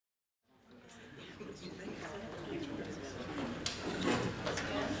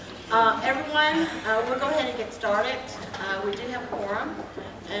Everyone, we'll go ahead and get started. We do have a quorum,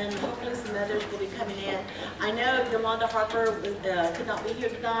 and hopefully some others will be coming in. I know Yolanda Harper could not be here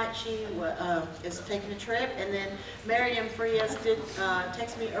tonight. She is taking a trip, and then Miriam Frias did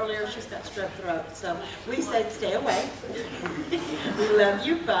text me earlier. She's got strep throat, so we said stay away. We love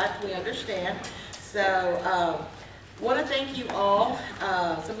you, but we understand. So, want to thank you all. So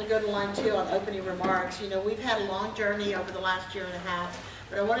I'm going to go to line 2 on opening remarks. You know, we've had a long journey over the last year and a half,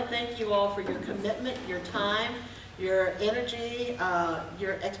 but I want to thank you all for your commitment, your time, your energy,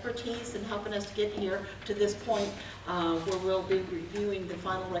 your expertise in helping us to get here to this point where we'll be reviewing the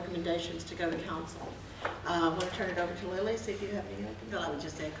final recommendations to go to council. I want to turn it over to Lily, see if you have anything. Well, I would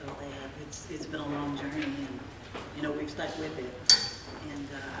just echo that. It's been a long journey, and you know, we've stuck with it. And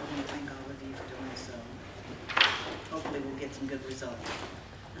I want to thank all of you for doing so. Hopefully we'll get some good results.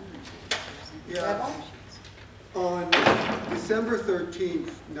 Yeah. On December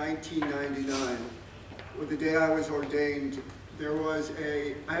 13th, 1999, or the day I was ordained, there was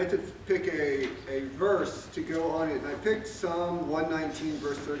I had to pick a verse to go on it, and I picked Psalm 119,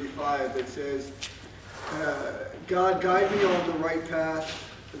 verse 35, that says, God, guide me on the right path,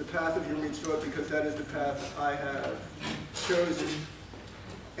 the path of your mitzvot, because that is the path I have chosen.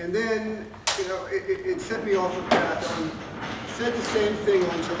 And then, you know, it set me off a path. I said the same thing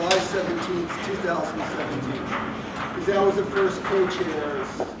on July 17th, 2017, because that was the first co-chairs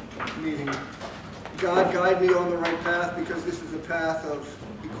meeting. God, guide me on the right path, because this is the path of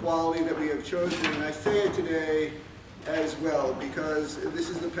equality that we have chosen. And I say it today as well, because this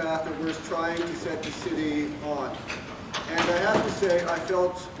is the path that we're trying to set the city on. And I have to say, I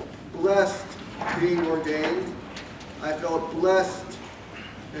felt blessed being ordained. I felt blessed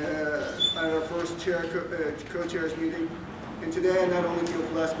at our first co-chairs meeting. And today I not only feel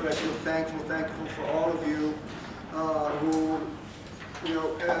blessed, but I feel thankful for all of you who, you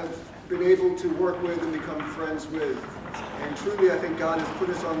know, have been able to work with and become friends with. And truly, I think God has put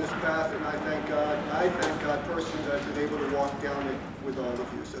us on this path, and I thank God personally that I've been able to walk down it with all of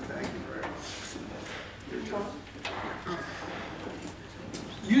you. So thank you very much.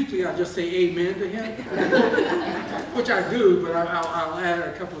 Usually I just say amen to him, which I do, but I'll add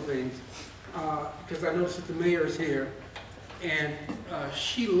a couple of things. Because I noticed that the mayor's here, and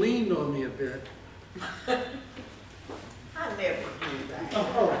she leaned on me a bit. I never do that.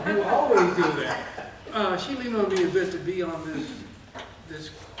 Oh, you always do that. She leaned on me a bit to be on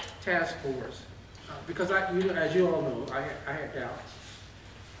this task force, because as you all know, I had doubts.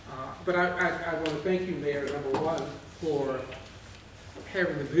 But I want to thank you, Mayor, number one, for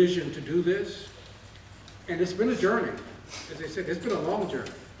having the vision to do this. And it's been a journey. As I said, it's been a long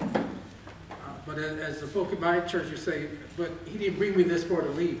journey. But as the folk in my church would say, but he didn't bring me this far to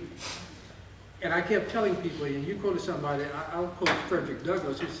leave. And I kept telling people, and you quoted somebody, I'll quote Frederick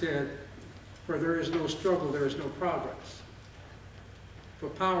Douglass, who said, "For there is no struggle, there is no progress. For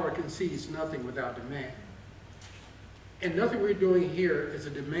power concedes nothing without demand." And nothing we're doing here is a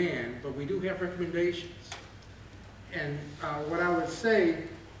demand, but we do have recommendations. And what I would say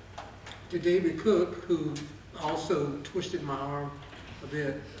to David Cook, who also twisted my arm a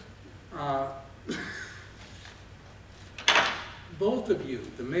bit, both of you,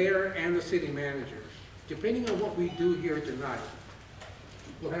 the mayor and the city manager, depending on what we do here tonight,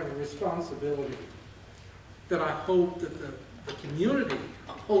 will have a responsibility that I hope that the community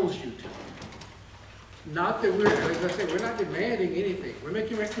holds you to. Not that as I said, we're not demanding anything. We're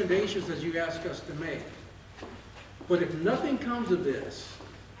making recommendations as you ask us to make. But if nothing comes of this,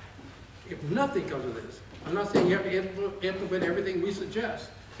 I'm not saying you have to implement everything we suggest,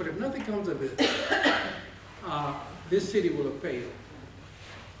 but if nothing comes of it, this city will have failed.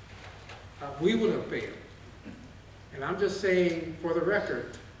 We will have failed. And I'm just saying, for the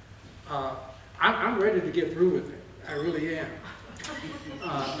record, I'm ready to get through with it. I really am.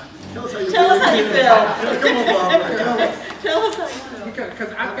 Tell us how you feel. Come on, Barbara. Tell us how you feel.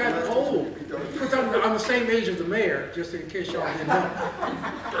 Because I've gotten old. Because I'm the same age as the mayor, just in case y'all didn't know.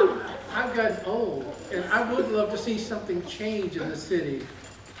 I've gotten old, and I would love to see something change in the city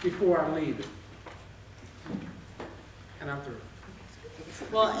before I leave it. And I'm through.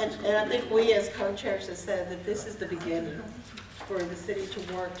 Well, and I think we as co-chairs have said that this is the beginning for the city to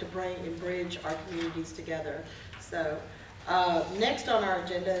work to bring and bridge our communities together. So next on our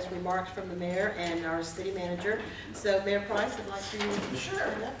agenda is remarks from the mayor and our city manager. So Mayor Price, I'd like to...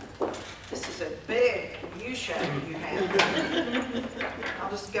 Sure. This is a big U-shape you have. I'll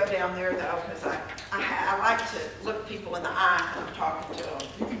just go down there though, because I like to look people in the eye when I'm talking to them.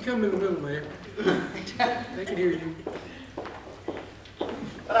 You can come in the middle, Mayor. They can hear you.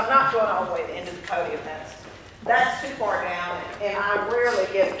 But I'm not going all the way to the end of the podium. That's too far down, and I rarely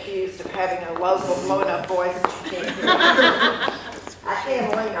get accused of having a low enough voice that you can't hear. I can't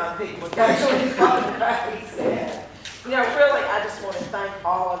lean on people. That's what he said. You know, really, I just want to thank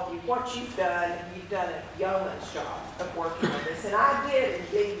all of you. What you've done a yeoman's job of working on this. And I did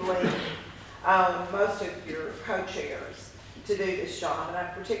indeed lean most of your co-chairs to do this job. And I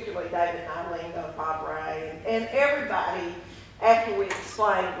particularly, David and I leaned on Bob Ray. And everybody, after we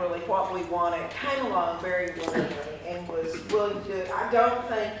explained really what we wanted, came along very willingly and was willing to do it. I don't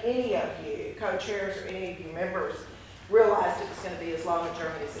think any of you, co-chairs or any of you members, realized it was going to be as long a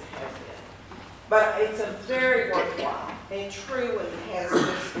journey as it has been. But it's a very worthwhile and truly has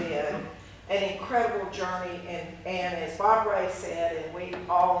just been an incredible journey. And as Bob Ray said, and we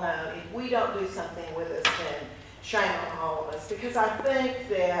all know, if we don't do something with us, then shame on all of us. Because I think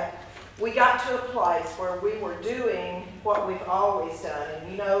that we got to a place where we were doing what we've always done.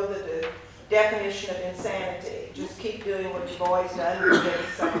 And you know that the definition of insanity, just keep doing what you've always done and you get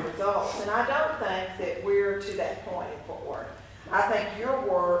the same results. And I don't think that we're to that point in Fort Worth. I think your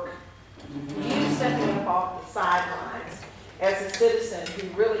work, you stepping up off the sidelines as a citizen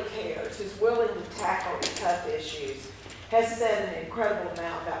who really cares, who's willing to tackle the tough issues, has said an incredible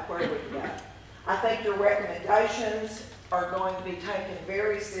amount about where we go. I think your recommendations are going to be taken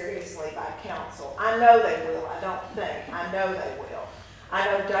very seriously by council. I know they will. I don't think. I know they will. I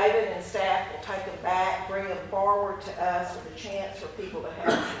know David and staff will take them back, bring them forward to us with a chance for people to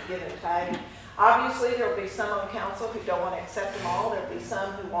have some give and take. Obviously, there will be some on council who don't want to accept them all. There will be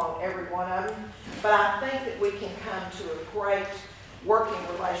some who want every one of them. But I think that we can come to a great working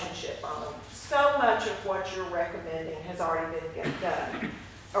relationship on them. So much of what you're recommending has already been done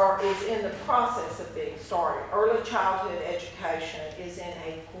or is in the process of being started. Early childhood education is in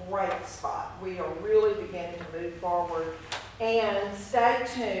a great spot. We are really beginning to move forward. And stay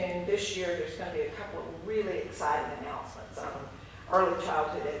tuned. This year, there's going to be a couple of really exciting announcements on early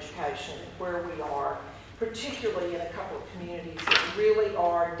childhood education, where we are, particularly in a couple of communities that really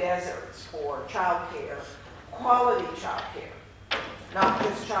are deserts for child care, quality child care, not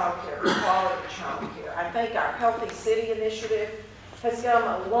just child care, but quality child care. I think our Healthy City initiative has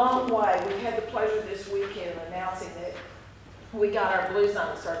gone a long way. We had the pleasure this weekend of announcing that we got our Blue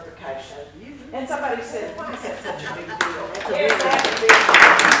Zone certification. And somebody said, why is that such a big deal? Yes, that's a big deal.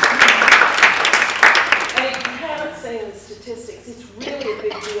 And if you haven't seen the statistics, it's really a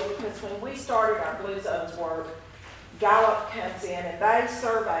big deal because when we started our Blue Zones work, Gallup comes in and they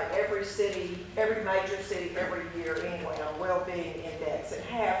survey every city, every major city every year anyway on well-being index and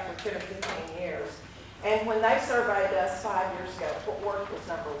have for 10 or 15 years. And when they surveyed us 5 years ago, Fort Worth was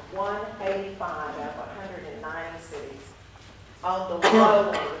number 185 out of 190 cities on the low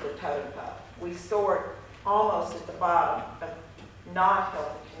end of the totem pole. We scored almost at the bottom of not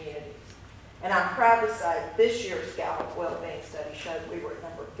healthy communities. And I'm proud to say this year's Gallup Wellbeing Study showed we were at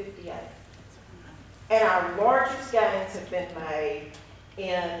number 58. And our largest gains have been made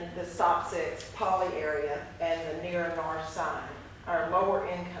in the Stop 6 Poly area and the near north side, our lower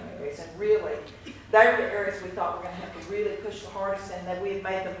income areas. And really, they were the areas we thought were going to have to really push the hardest and that we have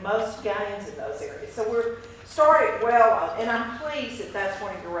made the most gains in those areas. So we're started well, and I'm pleased that that's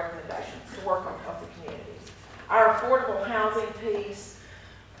one of your recommendations, to work on healthy communities. Our affordable housing piece,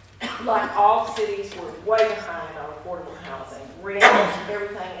 like all cities, we're way behind on affordable housing. Rent,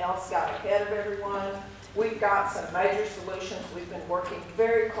 everything else got ahead of everyone. We've got some major solutions. We've been working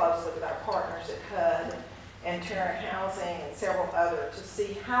very closely with our partners at HUD and Tarrant Housing and several others to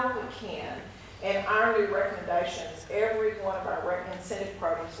see how we can. And our new recommendations, every one of our incentive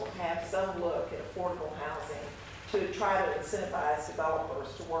programs will have some look at affordable housing to try to incentivize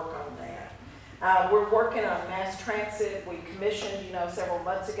developers to work on that. We're working on mass transit. We commissioned, several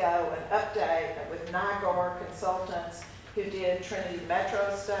months ago an update with NIGAR consultants who did Trinity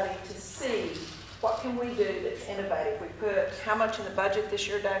Metro study to see what can we do that's innovative. We put how much in the budget this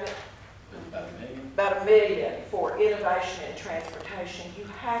year, David? About $1 million. About $1 million for innovation in transportation. You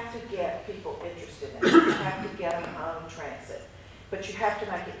have to get people interested in it. You have to get them on transit. But you have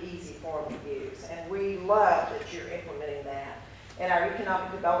to make it easy for them to use. And we love that you're implementing that. And our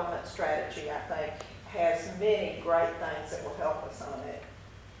economic development strategy, I think, has many great things that will help us on it.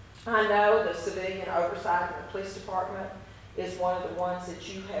 I know the civilian oversight in the police department is one of the ones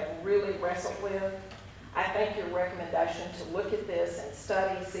that you have really wrestled with. I think your recommendation to look at this and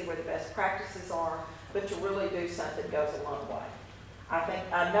study, see where the best practices are, but to really do something goes a long way.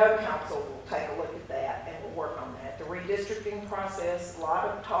 I know council will take a look at that and will work on that. The redistricting process, a lot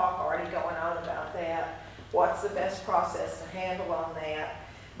of talk already going on about that. What's the best process to handle on that?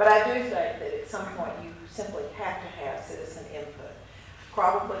 But I do think that at some point you simply have to have citizen input.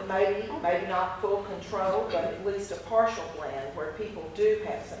 Probably, maybe not full control, but at least a partial blend where people do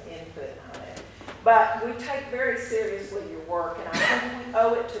have some input on it. But we take very seriously your work, and I think we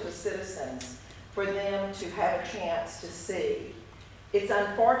owe it to the citizens for them to have a chance to see. It's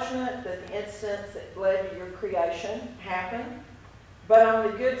unfortunate that the incidents that led to your creation happened, but on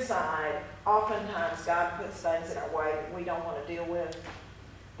the good side, oftentimes God puts things in our way that we don't want to deal with,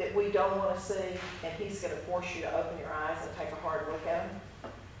 that we don't want to see, and He's going to force you to open your eyes and take a hard look at them.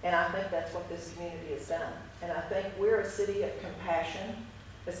 And I think that's what this community has done. And I think we're a city of compassion,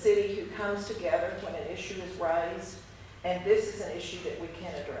 a city who comes together when an issue is raised, and this is an issue that we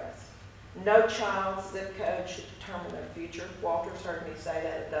can address. No child's zip code should determine their future. Walter's heard me say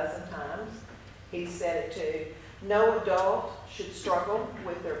that a dozen times. He said it too. No adult should struggle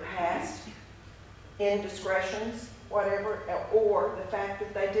with their past indiscretions, whatever, or the fact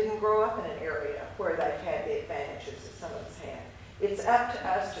that they didn't grow up in an area where they've had the advantages that some of us had. It's up to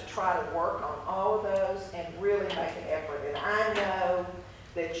us to try to work on all of those and really make an effort. And I know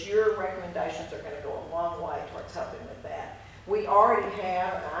that your recommendations are going to go a long way towards helping with that. We already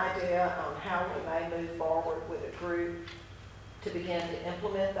have an idea on how we may move forward with a group to begin to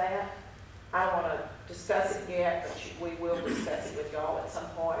implement that. I don't want to discuss it yet, but we will discuss it with y'all at some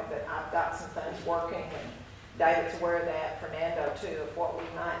point. But I've got some things working, and David's aware of that, Fernando too, of what we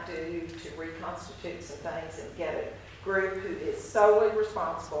might do to reconstitute some things and get a group who is solely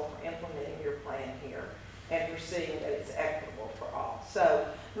responsible for implementing your plan here and for seeing that it's equitable for all. So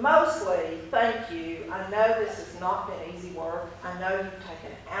mostly, thank you. I know this has not been easy work. I know you've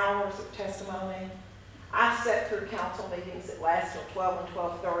taken hours of testimony. I sat through council meetings that last till 12 and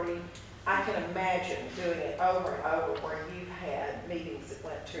 12:30. I can imagine doing it over and over where you've had meetings that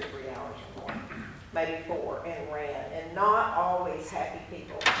went 2 or 3 hours or more, maybe 4, and ran, and not always happy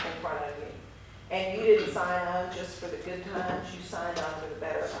people in front of you. And you didn't sign on just for the good times, you signed on for the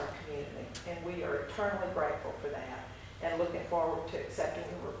better of our community. And we are eternally grateful for that and looking forward to accepting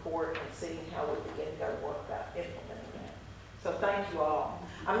the report and seeing how we begin to go to work about implementing that. So thank you all.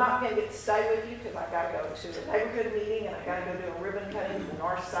 I'm not going to get to stay with you because I got to go to a neighborhood meeting and I got to go do a ribbon cutting at the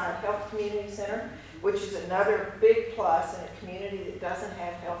Northside Health Community Center, which is another big plus in a community that doesn't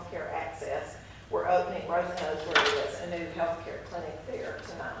have health care access. We're opening, Rosa knows where it is, a new health care clinic there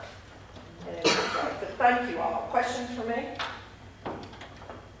tonight. And it was great. But thank you all. Questions for me?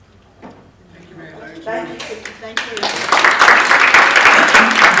 Thank you, ma'am. Thank you. Thank you.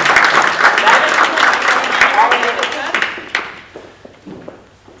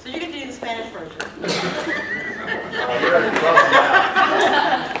 So you can do the Spanish version.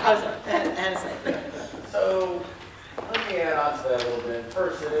 I was sorry, I had to say it. So, let me add on to that a little bit.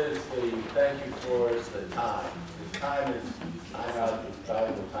 First, it is the thank you for the time. The time is, I know it's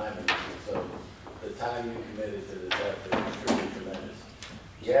valuable time, so the time you committed to this effort is truly tremendous.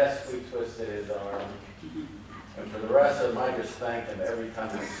 Yes, we twisted his arm, and for the rest of them, I just thank him every time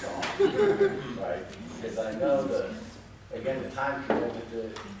I saw him, right? Because I know again, the time commitment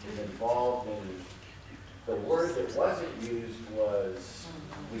that is involved in, the word that wasn't used was,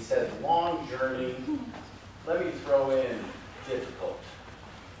 we said long journey. Let me throw in difficult,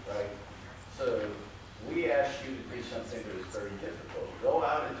 right? So we asked you to do something that was very difficult. Go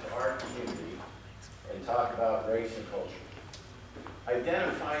out into our community and talk about race and culture.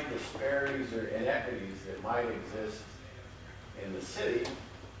 Identify disparities or inequities that might exist in the city,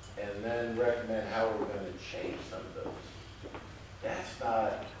 and then recommend how we're going to change some of those. That's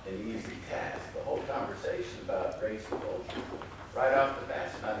not an easy task. The whole conversation about race and culture, right off the bat,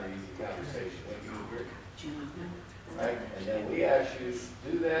 is not an easy conversation. Wouldn't you agree? Right? And then we ask you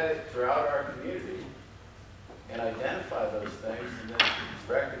to do that throughout our community and identify those things and then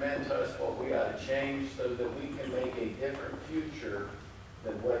recommend to us what we ought to change so that we can make a different future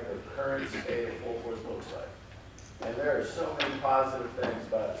than what the current state of Fort Worth looks like. And there are so many positive things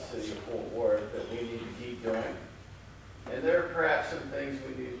about the city of Fort Worth that we need to keep doing. And there are perhaps some things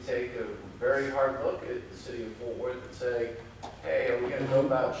we need to take a very hard look at the city of Fort Worth and say, hey, are we going to go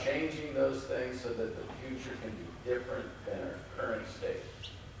about changing those things so that the future can be different than our current state?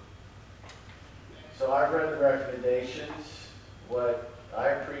 So I've read the recommendations. What I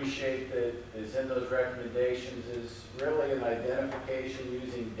appreciate that is in those recommendations is really an identification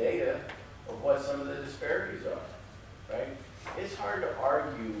using data of what some of the disparities are, right? It's hard to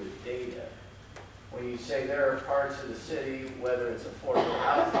argue with data when you say there are parts of the city, whether it's affordable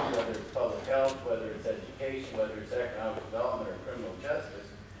housing, whether it's public health, whether it's education, whether it's economic development or criminal justice,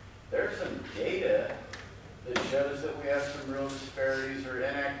 there's some data that shows that we have some real disparities or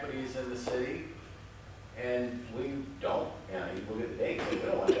inequities in the city, and we don't, you look at the data, we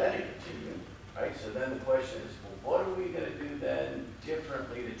don't want that to continue, right? So then the question is, well, what are we going to do then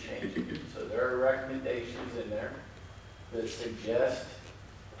differently to change it. So there are recommendations in there that suggest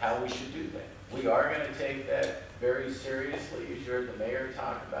how we should do that. We are going to take that very seriously, as you heard the mayor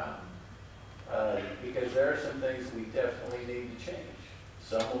talk about, because there are some things we definitely need to change.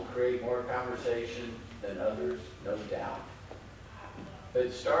 Some will create more conversation than others, no doubt.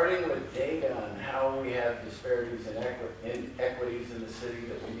 But starting with data on how we have disparities and inequities in the city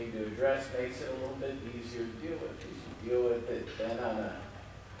that we need to address makes it a little bit easier to deal with. Because you deal with it then on a,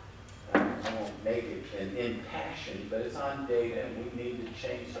 I won't make it an impassioned, but it's on data, and we need to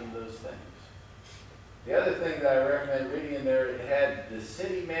change some of those things. The other thing that I recommend reading in there, it had the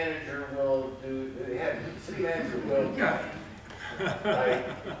city manager will do, it had the city manager will, right?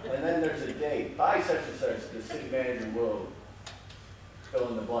 And then there's a date, by such and such, the city manager will fill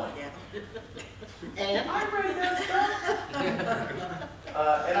in the blank. Yeah. And I read that stuff.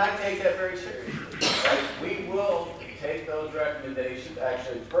 And I take that very seriously. Right? We will take those recommendations.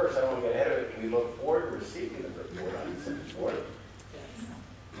 Actually, first, I don't want to get ahead of it. We look forward to receiving the report on December 4th.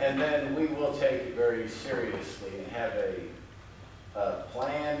 And then we will take it very seriously and have a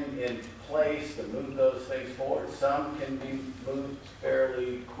plan in place to move those things forward. Some can be moved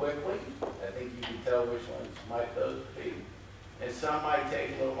fairly quickly. I think you can tell which ones might those be. And some might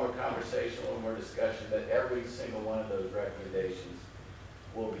take a little more conversation, a little more discussion, but every single one of those recommendations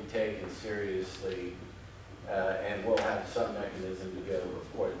will be taken seriously, and we'll have some mechanism to be able to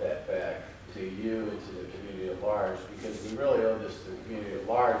report that back to you and to the community at large, because we really owe this to the community at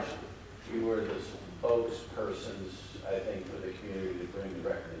large. You were the spokespersons, I think, for the community to bring the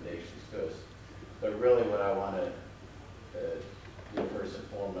recommendations to us. But really what I want to do first and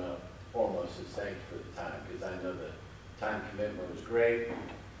foremost is thank you for the time, because I know the time commitment was great, and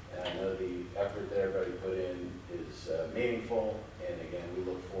I know the effort that everybody put in is meaningful, and again, we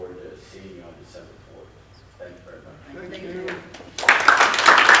look forward to seeing you on December 4th. Thank you very much. Thank you.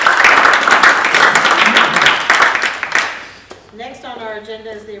 next on our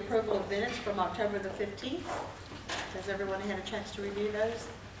agenda is the approval of minutes from October the 15th. Has everyone had a chance to review those?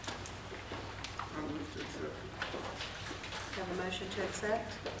 I'll move to accept. Have a motion to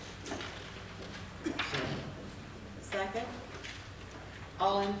accept? Second?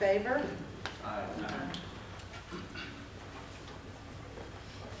 All in favor?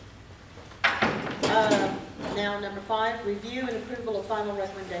 Now, number 5, review and approval of final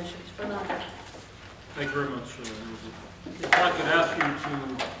recommendations. Fernando. Thank you very much. If I could ask you to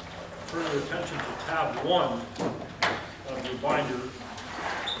turn your attention to tab 1 of your binder.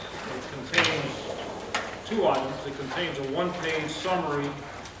 It contains 2 items. It contains a 1-page summary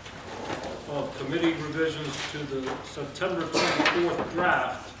of committee revisions to the September 24th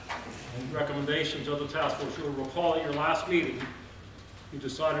draft and recommendations of the task force. You'll recall at your last meeting, you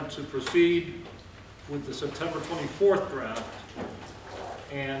decided to proceed with the September 24th draft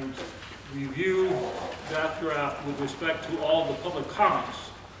and review that draft with respect to all the public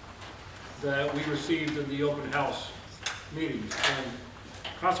comments that we received in the open house meetings. And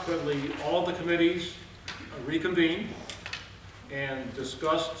consequently, all the committees reconvened and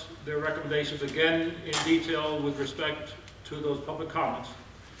discussed their recommendations again in detail with respect to those public comments.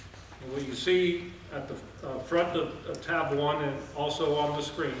 And what you see at the front of tab 1 and also on the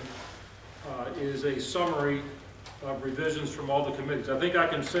screen is a summary of revisions from all the committees. I think I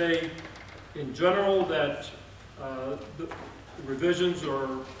can say in general that the revisions are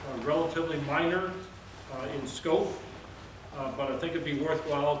relatively minor in scope, but I think it'd be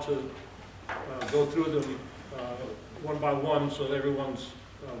worthwhile to go through them one by one so that everyone's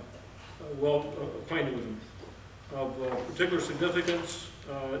well acquainted with them. Of particular significance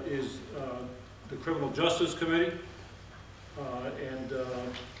is the Criminal Justice Committee, and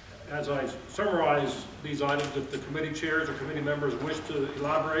as I summarize these items, if the committee chairs or committee members wish to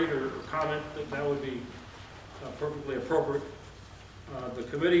elaborate or comment, that would be perfectly appropriate. The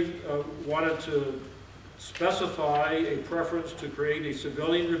committee wanted to specify a preference to create a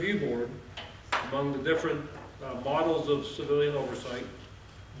civilian review board among the different models of civilian oversight,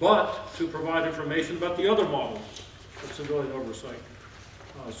 but to provide information about the other models of civilian oversight,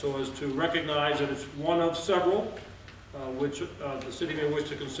 so as to recognize that it's one of several which the city may wish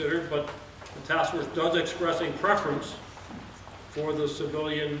to consider, but the task force does express a preference for the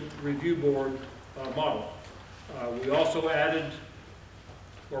civilian review board model. We also added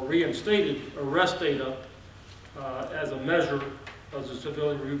or reinstated arrest data as a measure of the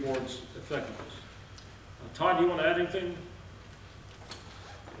civilian review board's effectiveness. Todd, do you want to add anything?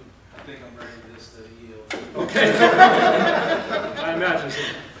 I think I'm ready just to yield. Okay. I imagine so.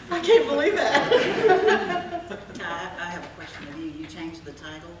 I can't believe that. I have a question of you. You changed the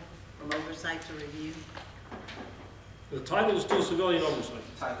title from oversight to review? The title is still civilian oversight,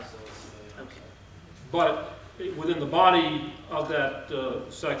 Title still is civilian. Okay. but within the body of that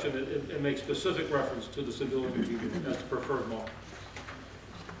section, it makes specific reference to the civilian review unit as the preferred model.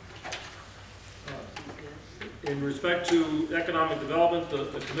 In respect to economic development,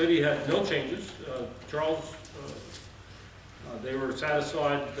 the committee had no changes. Charles, they were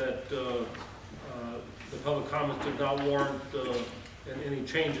satisfied that the public comments did not warrant any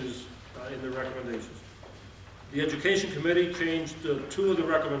changes in the recommendations. The Education Committee changed two of the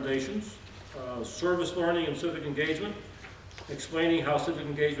recommendations, service learning and civic engagement, explaining how civic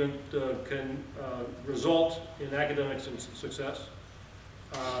engagement can result in academic success,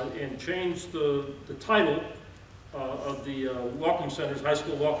 and changed the title of the welcome centers, high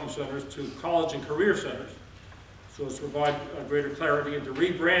school welcome centers, to college and career centers, so as to provide greater clarity, and to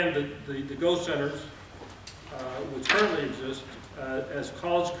rebrand the GO centers, which currently exist, as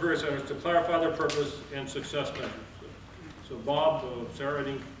college and career centers, to clarify their purpose and success measures. So Bob, Sarah,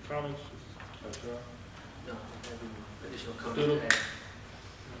 any comments? No, additional Doodle. comments.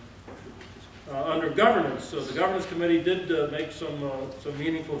 Under governance, so the governance committee did make some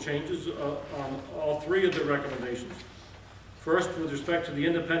meaningful changes on all three of the recommendations. First, with respect to the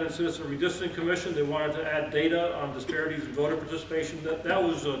Independent Citizen Redistricting Commission, they wanted to add data on disparities in voter participation. That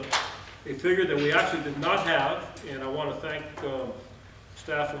was a figure that we actually did not have, and I want to thank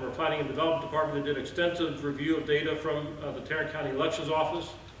staff from our Planning and Development Department that did extensive review of data from the Tarrant County Elections Office,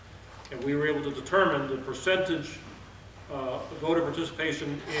 and we were able to determine the percentage voter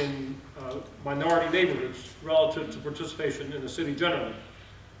participation in minority neighborhoods relative to participation in the city generally.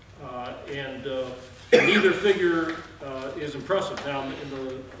 And neither figure is impressive. Now,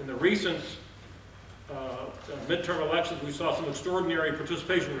 in the recent midterm elections, we saw some extraordinary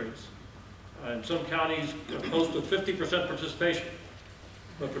participation rates. In some counties, close to 50% participation.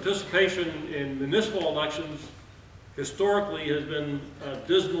 But participation in municipal elections historically has been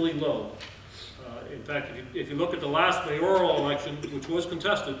dismally low. In fact, if you look at the last mayoral election, which was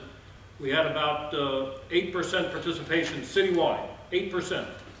contested, we had about 8% participation citywide, 8%.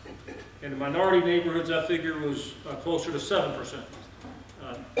 And in minority neighborhoods, that figure was closer to 7%.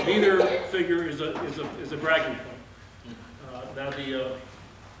 Neither figure is a bragging point. Now,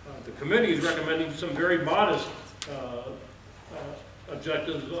 the committee is recommending some very modest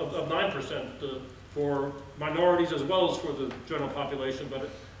objectives of 9% for minorities as well as for the general population, but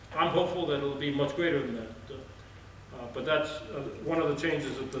I'm hopeful that it'll be much greater than that. But that's one of the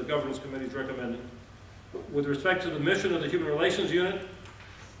changes that the governance committee is recommending. With respect to the mission of the Human Relations Unit,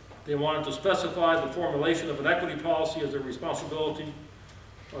 they wanted to specify the formulation of an equity policy as a responsibility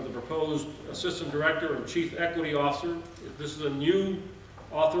of the proposed Assistant Director or Chief Equity Officer. This is a new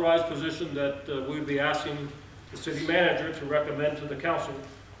authorized position that we would be asking the City Manager to recommend to the Council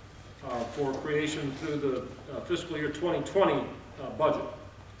for creation through the fiscal year 2020 budget.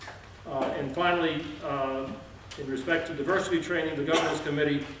 And finally, in respect to diversity training, the Governance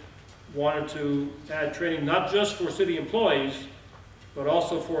Committee wanted to add training not just for city employees, but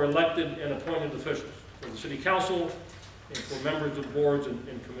also for elected and appointed officials, for the City Council and for members of boards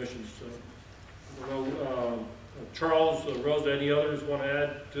and commissions. So, I don't know, Charles, Rosa, any others want to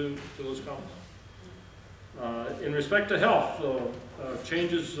add to those comments? In respect to health,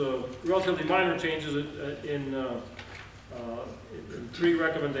 changes, relatively minor changes in three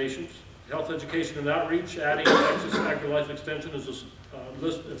recommendations. Health education and outreach, adding Texas AgriLife Extension as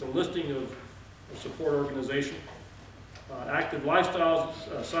a listing of support organization. Active lifestyles,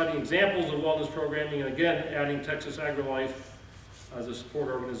 citing examples of wellness programming, and again, adding Texas AgriLife as a support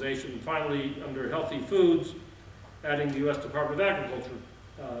organization. And finally, under healthy foods, adding the U.S. Department of Agriculture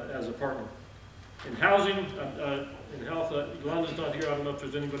as a partner. In housing, in health, Yolanda's not here. I don't know if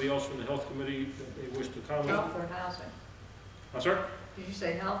there's anybody else from the Health Committee that they wish to comment. Health or housing? Sorry? Did you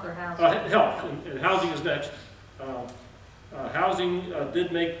say health or housing? Health, and housing is next. Housing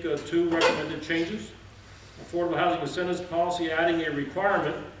did make two recommended changes. Affordable housing incentives policy, adding a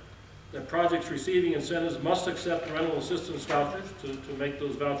requirement that projects receiving incentives must accept rental assistance vouchers to make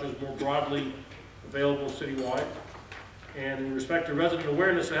those vouchers more broadly available citywide. And in respect to resident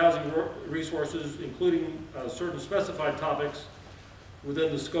awareness of housing resources, including certain specified topics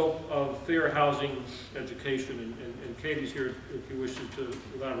within the scope of fair housing education. And Katie's here if you wish to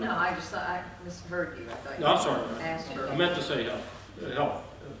elaborate. No, I just thought, I misheard you. I thought No, I'm sorry. asked her. I meant to say health.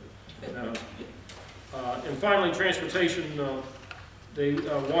 And finally, transportation. They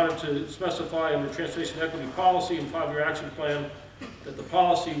wanted to specify in the transportation equity policy and 5-year action plan that the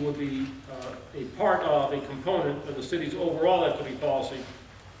policy would be a part of, a component of the city's overall equity policy,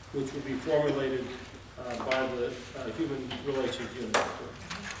 which would be formulated by the Human Relations Unit.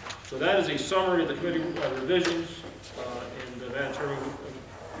 So that is a summary of the committee revisions, and Madam Chairman,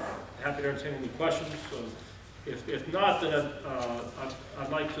 I'm happy to entertain any questions. So if not, then I'd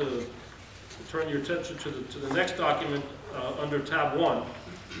like to turn your attention to the next document under tab 1,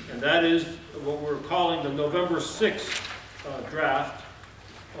 and that is what we're calling the November 6th draft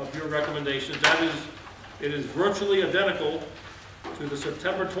of your recommendations. It is virtually identical to the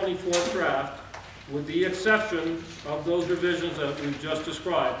September 24th draft, with the exception of those revisions that we've just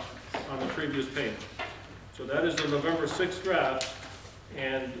described on the previous page. So that is the November 6th draft,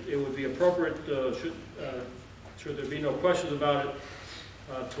 and it would be appropriate, should there be no questions about it,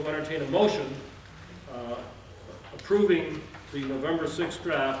 to entertain a motion approving the November 6th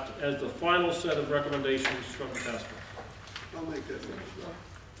draft as the final set of recommendations from the task force. I'll make that.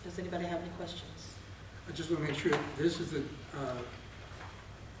 Does anybody have any questions? I just want to make sure this is the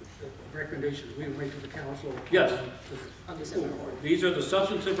recommendations we will make to the council. Yes. On December 4th. These are the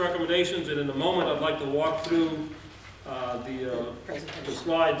substantive recommendations, and in a moment I'd like to walk through the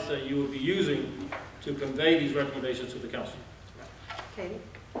slides that you will be using to convey these recommendations to the council. Katie?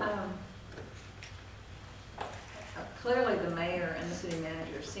 Clearly, the mayor and the city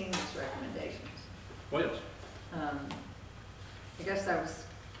manager have seen these recommendations. Oh, yes. I guess I was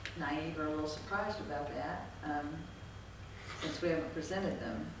naive or a little surprised about that, since we haven't presented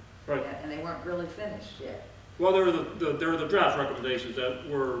them Right. yet, and they weren't really finished yet. Well, there are the draft recommendations that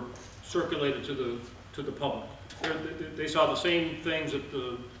were circulated to the public. They saw the same things that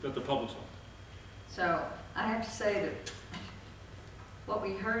the public saw. So I have to say that what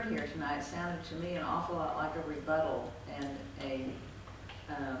we heard here tonight sounded to me an awful lot like a rebuttal and an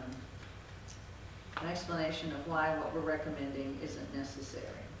explanation of why what we're recommending isn't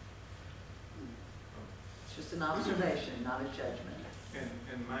necessary. It's just an observation, not a judgment.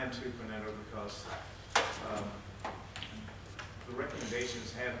 And mine too, Fernando, because the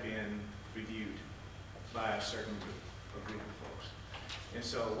recommendations have been reviewed by a certain group of folks. And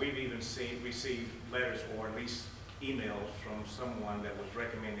so we've even received letters or at least emails from someone that was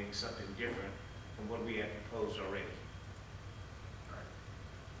recommending something different from what we had proposed already.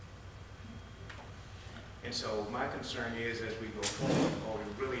 And so my concern is, as we go forward, are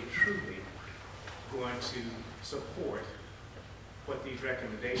we really truly going to support what these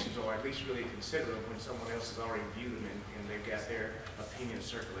recommendations are, at least really consider them when someone else has already viewed them and they've got their opinion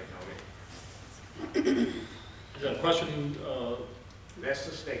circulating already? Is that a question? That's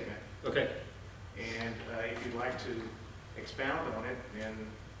the statement. Okay. And if you'd like to expound on it, then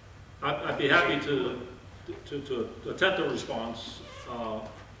I'd be happy to attempt a response.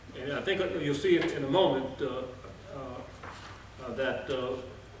 And I think you'll see in a moment that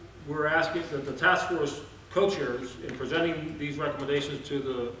we're asking that the task force co-chairs in presenting these recommendations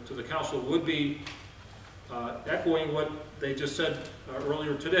to the council would be echoing what they just said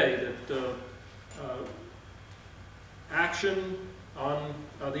earlier today, that action on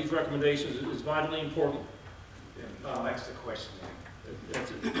these recommendations is vitally important. I'll ask the question then.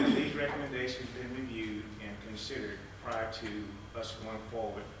 Have these recommendations been reviewed and considered prior to us going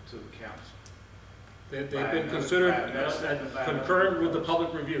forward to the council? They've been considered concurrent with the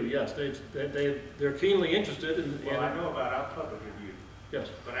public review, yes. They're keenly interested in. Well, I know about our public review. Yes.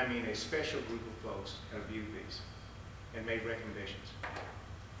 But I mean a special group of folks have viewed these and made recommendations.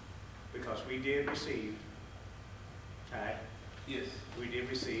 Because we did receive, Yes. we did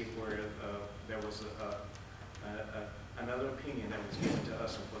receive where there was another opinion that was given to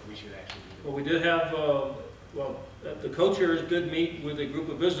us of what we should actually do. Well, we did have, the co-chairs did meet with a group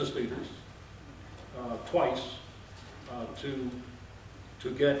of business leaders twice to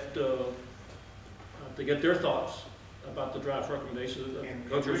get their thoughts about the draft recommendations. And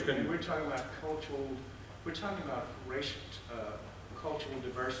Co-chairs we're talking about we're talking about racial, cultural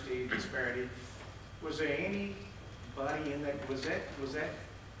diversity, disparity. Was there anybody in that, was that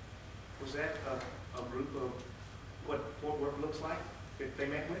a group of what Fort Worth looks like that they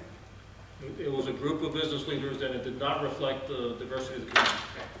met with? It was a group of business leaders, and it did not reflect the diversity of the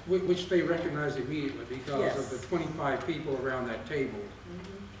community. Which they recognized immediately because of the 25 people around that table.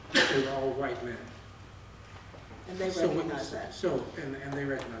 They were all white men. And they recognize that. So, and they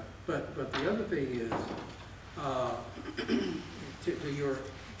recognize. But the other thing is, to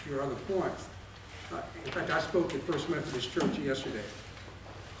your other point, in fact, I spoke at First Methodist Church yesterday.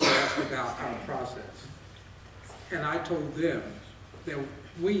 They asked about our process. And I told them that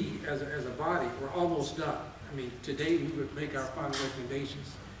we, as a body, were almost done. I mean, today we would make our final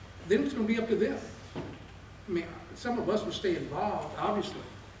recommendations. Then it's going to be up to them. I mean, some of us will stay involved, obviously.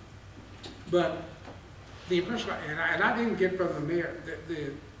 But the impression, and I didn't get from the mayor,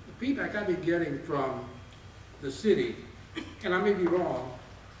 the feedback I've been getting from the city, and I may be wrong,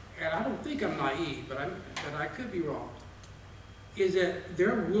 and I don't think I'm naive, but I could be wrong, is that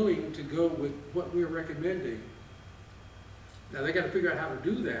they're willing to go with what we're recommending. Now, they gotta figure out how to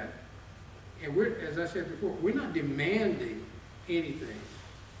do that. And we're, as I said before, we're not demanding anything.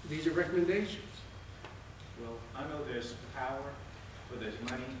 These are recommendations. Well, I know there's power, where there's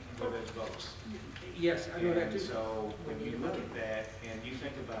money, and where there's votes. Yes, I know that And too. so when you look at that and you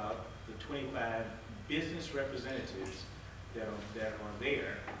think about the 25 business representatives that are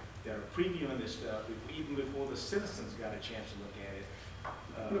there, that are previewing this stuff, even before the citizens got a chance to look at it,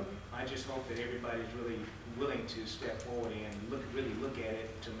 I just hope that everybody's really willing to step forward and really look at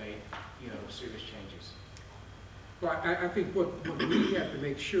it to make, serious changes. Well, I think what we have to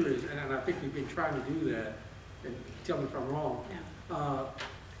make sure is, and I think we've been trying to do that, and tell me if I'm wrong,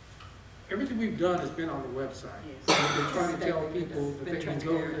 everything we've done has been on the website. Yes. We've been trying to tell people that they can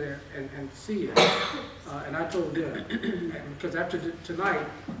go there and see it. And I told them, because after tonight,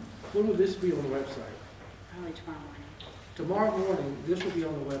 when will this be on the website? Probably tomorrow morning. Tomorrow morning, this will be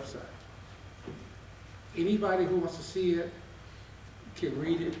on the website. Anybody who wants to see it can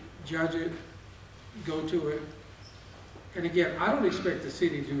read it, judge it, go to it. And again, I don't expect the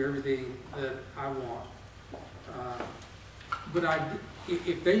city to do everything that I want. But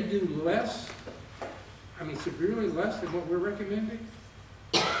if they do less, severely less than what we're recommending,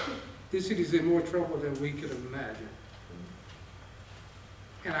 this city's in more trouble than we could have imagined.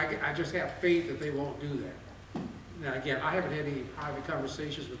 And I just have faith that they won't do that. Now, again, I haven't had any private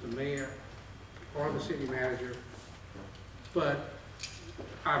conversations with the mayor or the city manager, but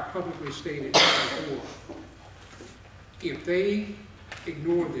I publicly stated before, if they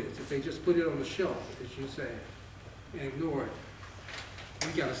ignore this, if they just put it on the shelf, as you say, and ignore it,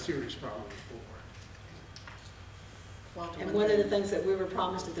 we got a serious problem forward. And one of the things that we were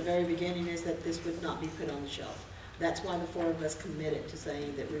promised at the very beginning is that this would not be put on the shelf. That's why the four of us committed to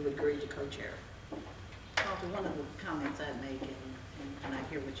saying that we would agree to co-chair. Walter, one of the comments I'd make, and I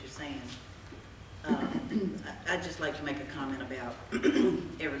hear what you're saying, I'd just like to make a comment about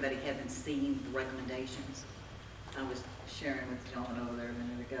everybody having seen the recommendations. I was sharing with the gentleman over there a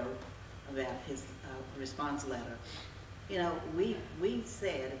minute ago about his response letter. We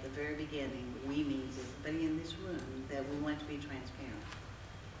said at the very beginning, we means everybody in this room, that we want to be transparent.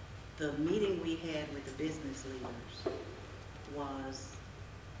 The meeting we had with the business leaders was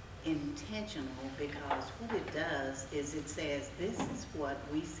intentional because what it does is it says this is what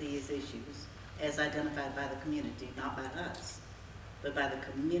we see as issues as identified by the community, not by us, but by the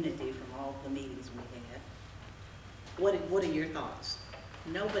community from all the meetings we had. What are your thoughts?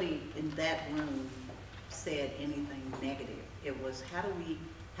 Nobody in that room said anything negative. It was how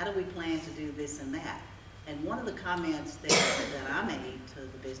do we plan to do this and that? And one of the comments that I made to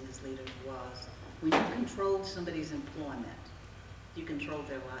the business leaders was, when you control somebody's employment, you control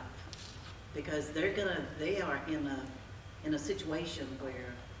their life. Because they are in a situation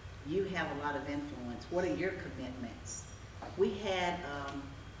where you have a lot of influence. What are your commitments? We had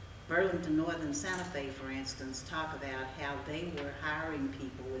Burlington Northern Santa Fe, for instance, talk about how they were hiring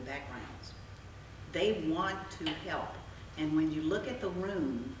people with backgrounds. They want to help. And when you look at the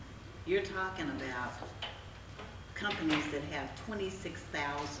room, you're talking about companies that have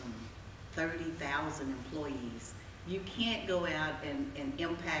 26,000, 30,000 employees. You can't go out and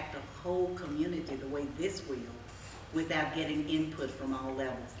impact a whole community the way this will without getting input from all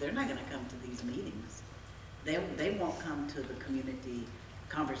levels. They're not going to come to these meetings. They won't come to the community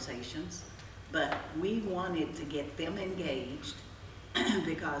conversations, but we wanted to get them engaged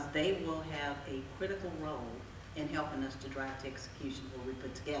because they will have a critical role in helping us to drive to execution what we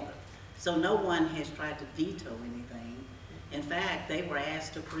put together. So no one has tried to veto anything. In fact, they were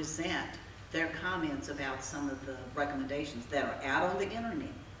asked to present their comments about some of the recommendations that are out on the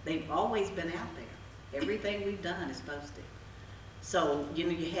internet. They've always been out there. Everything we've done is posted. So, you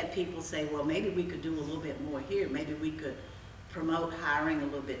had people say, well, maybe we could do a little bit more here. Maybe we could promote hiring a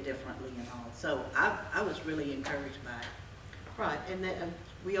little bit differently and all. So I was really encouraged by it. Right, and then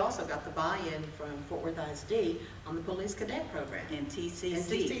we also got the buy-in from Fort Worth ISD on the police cadet program. And TCC. And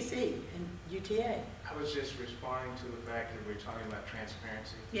TCC, and UTA. I was just responding to the fact that we're talking about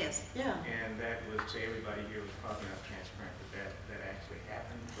transparency. Yes. Yeah. And that was, to everybody here, was probably not transparent that actually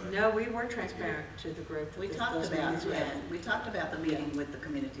happened. But No, we were transparent to the group. We that talked those about meetings were that. at. We talked about the meeting with the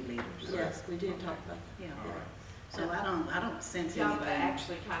community leaders. Yes, we did talk about that. Yeah. all right. So I don't sense Yeah, but anything.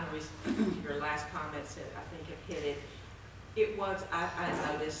 actually kind of your last comments that I think have hit it. It was,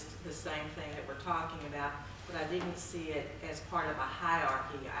 I noticed the same thing that we're talking about, but I didn't see it as part of a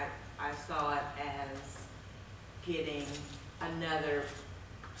hierarchy. I saw it as getting another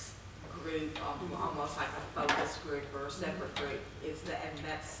group, almost like a focus group or a separate group. And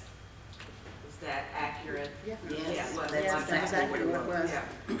that accurate? Yes, Yeah, it was. that's That's exactly what it was. Yeah.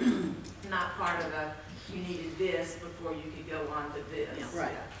 Not part of a, you needed this before you could go on to this. Yeah,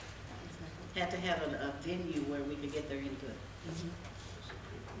 right. Yeah. Had to have a venue where we could get their input.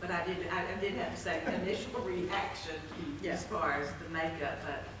 But I did have to say initial reaction Yeah. as far as the makeup,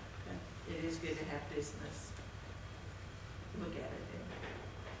 but it is good to have business look at it.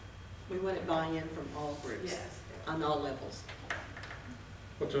 We wanted buy-in from all groups, Yes. on all levels.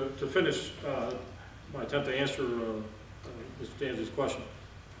 But to finish my attempt to answer Mr. Danzig's question,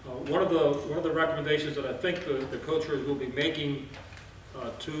 one of the recommendations that I think the co-chairs will be making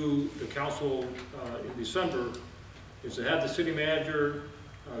to the council in December is to have the city manager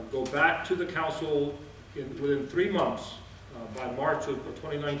go back to the council within 3 months, by March of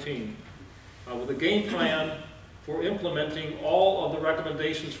 2019, with a game plan for implementing all of the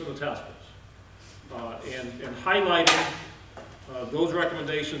recommendations from the task force, and highlighting those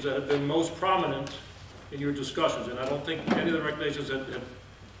recommendations that have been most prominent in your discussions. And I don't think any of the recommendations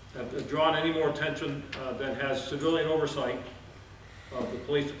have drawn any more attention than has civilian oversight of the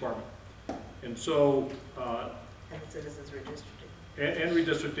police department. And so, And citizens redistricting. and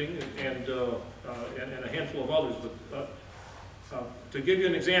redistricting, and a handful of others. But to give you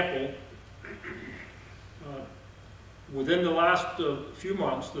an example, within the last few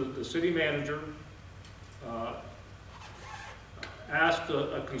months, the city manager asked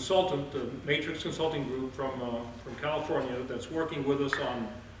a consultant, the Matrix Consulting Group from California, that's working with us on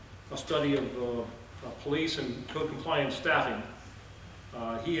a study of police and code compliance staffing.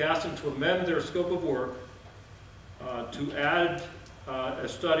 He asked them to amend their scope of work to add a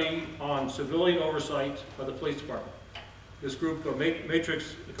study on civilian oversight of the police department. This group,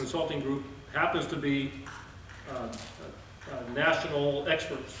 Matrix Consulting Group, happens to be national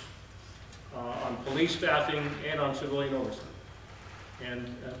experts on police staffing and on civilian oversight.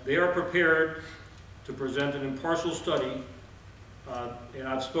 And they are prepared to present an impartial study. And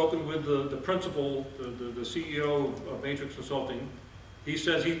I've spoken with the principal, the CEO of Matrix Consulting. He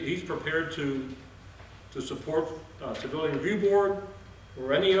says he's prepared to support Civilian Review Board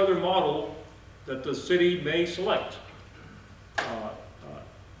or any other model that the city may select.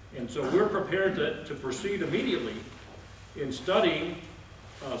 And so we're prepared to proceed immediately in studying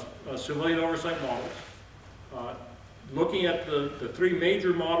civilian oversight models, looking at the 3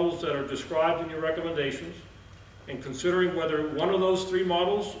 major models that are described in your recommendations, and considering whether one of those 3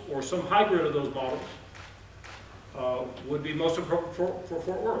 models or some hybrid of those models would be most appropriate for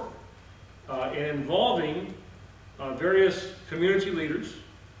Fort Worth, and involving various community leaders,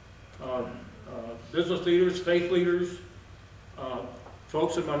 business leaders, faith leaders,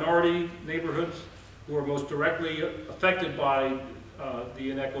 folks in minority neighborhoods who are most directly affected by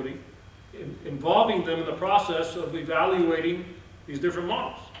the inequity, involving them in the process of evaluating these different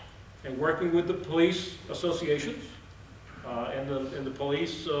models and working with the police associations and the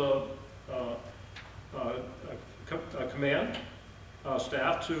police command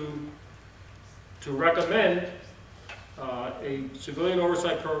staff to recommend a civilian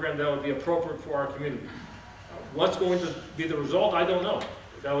oversight program that would be appropriate for our community. What's going to be the result, I don't know.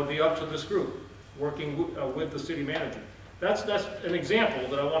 That would be up to this group, working with the city manager. That's an example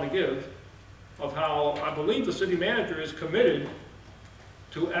that I want to give of how I believe the city manager is committed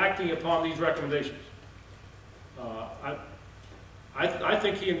to acting upon these recommendations. I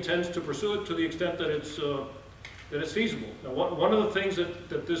think he intends to pursue it to the extent that it's feasible. Now, one of the things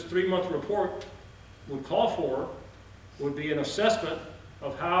that this 3-month report would call for would be an assessment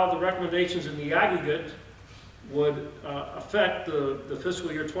of how the recommendations in the aggregate would affect the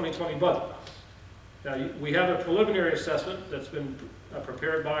fiscal year 2020 budget. Now, we have a preliminary assessment that's been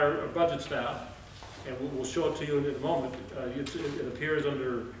prepared by our budget staff, and we'll show it to you in a moment. It appears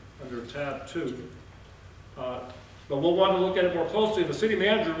under tab 2. But we'll want to look at it more closely. The city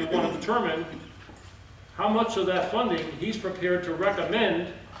manager will want to determine how much of that funding he's prepared to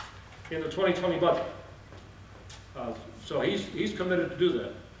recommend in the 2020 budget. So he's committed to do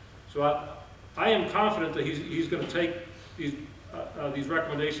that. So I am confident that he's going to take these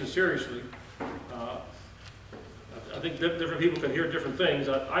recommendations seriously. I think different people can hear different things.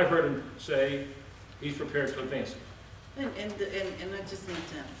 I heard him say he's prepared to advance it. And I just need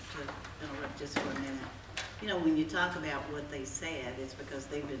to interrupt just for a minute. You know, when you talk about what they said, it's because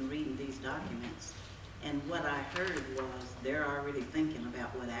they've been reading these documents. And what I heard was they're already thinking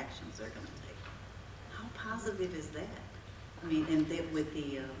about what actions they're going to take. How positive is that? I mean, and with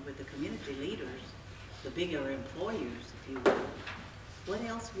the community leaders, the bigger employers, if you will, how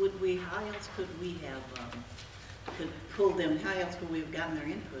else could we have could pull them? How else could we have gotten their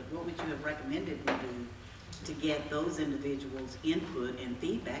input? What would you have recommended we do to get those individuals' input and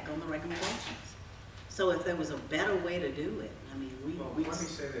feedback on the recommendations? So if there was a better way to do it, I mean, Well, we. let me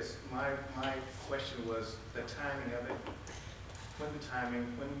say this, my question was the timing of it, when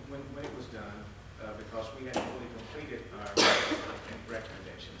it was done, because we hadn't fully completed our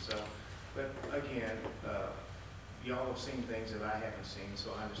recommendation, so, but again, y'all have seen things that I haven't seen,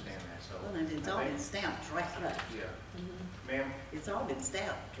 so I understand that, so. Well, and it's all been stamped draft. Yeah. Ma'am? It's all been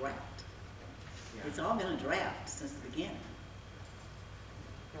stamped draft. Yeah. It's all been a draft since the beginning.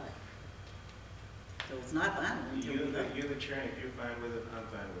 Right. So it's not final until we vote. You're the chair, and if you're fine with it, I'm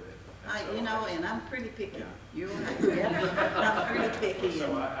fine with it. You know, and I'm pretty picky. Yeah. You're right. Yeah. I'm pretty picky. So,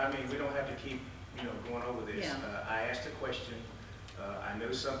 and- I mean, we don't have to keep, going over this. Yeah. I asked a question, I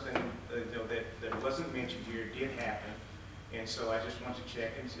know something, that wasn't mentioned here did happen, and so I just want to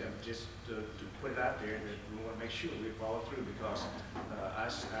check and just to put it out there that we want to make sure we follow through, because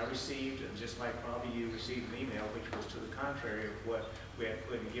I received, just like probably you received an email, which was to the contrary of what we had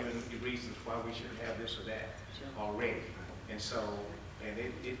put and given the reasons why we should have this or that already. And so, and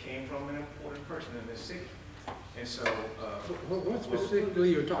it came from an important person in this city. And so, What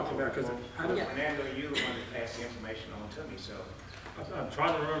specifically you're talking about, because I don't, Fernando, you're the one that passed the information on to me, so. I'm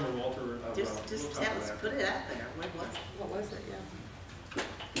trying to remember, Walter. Just we'll talk tell us, about put it out there. What was it? What was it,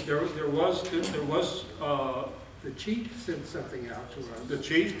 yeah? there was, the chief sent something out to us. The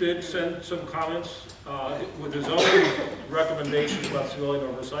chief did send some comments with his own recommendations about civilian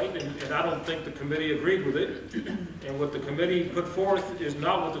oversight, and I don't think the committee agreed with it. And what the committee put forth is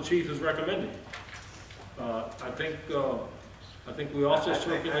not what the chief is recommending. I think we also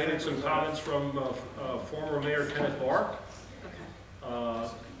circulated some comments from former Mayor Kenneth Barr.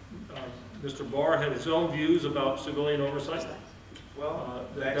 Mr. Barr had his own views about civilian oversight. Well,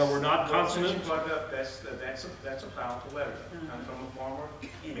 That were not consonant. That's a powerful letter. I'm from a former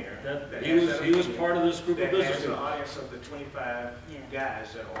mayor. He was part of this group of That has business an people. audience of the 25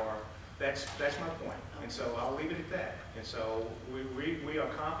 guys that are, that's my point. And so I'll leave it at that. And so we are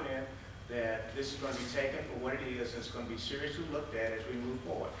confident that this is going to be taken for what it is, and it's going to be seriously looked at as we move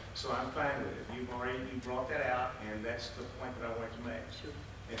forward. So I'm fine with it. You brought that out, and that's the point that I wanted to make. Sure.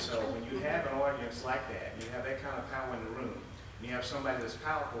 And so when you have an audience like that, you have that kind of power in the room, and you have somebody that's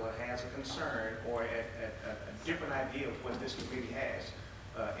powerful that has a concern or a different idea of what this committee has,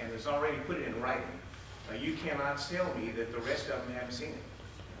 and has already put it in writing, you cannot tell me that the rest of them haven't seen it.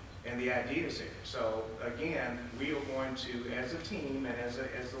 And the idea is there. So again, we are going to, as a team and as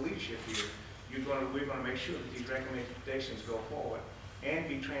the leadership here, we're going to make sure that these recommendations go forward and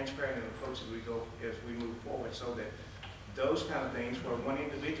be transparent in the approach as we move forward, so that those kind of things where one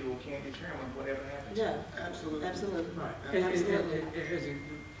individual can't determine whatever happens. Yeah, Absolutely. absolutely. Right. And as it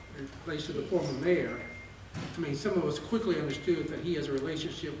relates to the former mayor, I mean, some of us quickly understood that he has a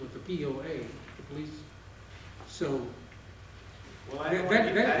relationship with the POA, the police. So, Well, I don't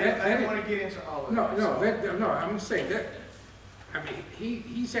want to get into all of that. no, I'm saying that, I mean,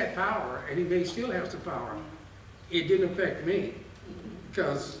 he's had power, and he may still have some power. It didn't affect me,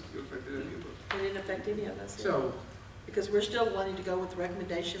 because, It didn't affect any of us. so, Because we're still wanting to go with the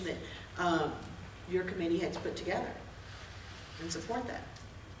recommendation that your committee has put together and support that.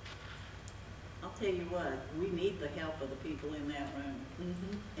 I'll tell you what, we need the help of the people in that room.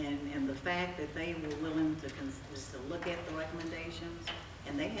 And the fact that they were willing to look at the recommendations,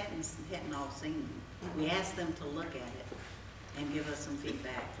 and they hadn't all seen them. We asked them to look at it and give us some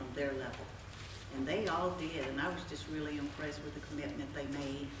feedback from their level. And they all did, and I was just really impressed with the commitment they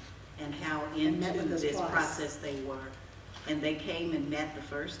made and how met into with us this twice. process they were. And they came and met the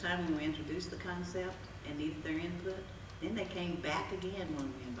first time when we introduced the concept and needed their input. Then they came back again when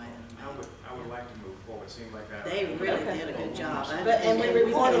we invited them out. I would like to move forward. It seemed like that. They really did a good job. And we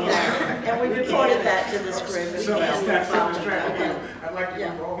reported that, and we reported that to this group as So well. that's what I was trying to do. Okay. I'd like to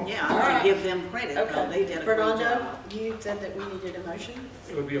Yeah. move on. Yeah, All I right. want to give them credit, though. They did a great Fernando, job. you said that we needed a motion.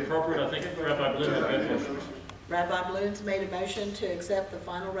 It would be appropriate, I think, for Rabbi Bloom to make a motion. Rabbi Balloons made a motion to accept the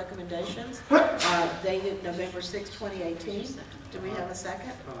final recommendations dated November 6, 2018. Do we have a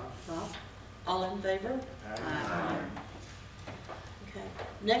second? Bob? All in favor? Aye. Okay.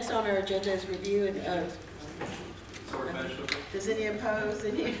 Next on our agenda is review and, does any oppose?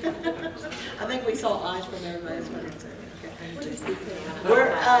 Any? I think we saw eyes from everybody. That's what it said. Okay. We're,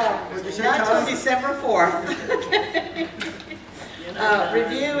 not until December 4th.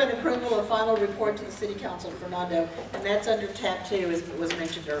 Review and approval of final report to the City Council, Fernando, and that's under tab 2, as was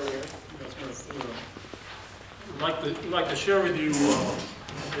mentioned earlier. I'd like to share with you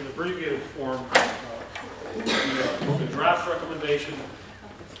in abbreviated form the draft recommendation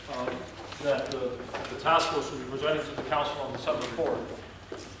that the task force will be presenting to the council on December 4th.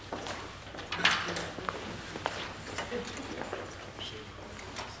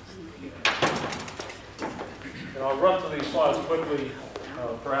 And I'll run through these slides quickly,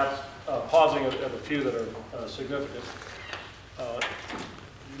 perhaps pausing at a few that are significant.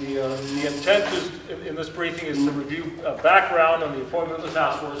 The intent is, in this briefing is to review background on the appointment of the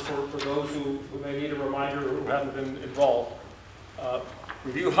task force for those who may need a reminder or who haven't been involved.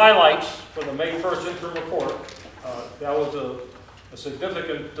 Review highlights for the May 1st interim report. That was a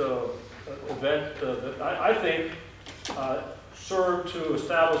significant event that I think served to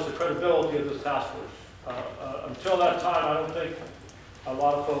establish the credibility of this task force. Until that time, I don't think a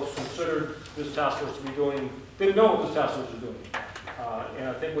lot of folks considered this task force to be didn't know what this task force was doing. And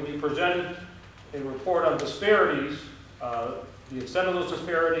I think when you presented a report on disparities, the extent of those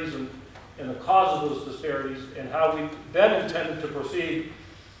disparities and the cause of those disparities, and how we then intended to proceed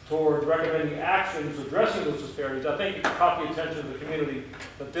toward recommending actions addressing those disparities, I think it caught the attention of the community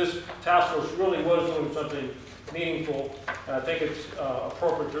that this task force really was doing something meaningful, and I think it's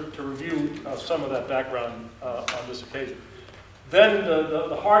appropriate to review some of that background on this occasion. Then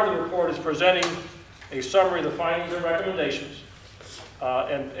the heart of the report is presenting a summary of the findings and recommendations,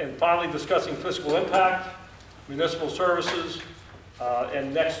 and finally discussing fiscal impact, municipal services,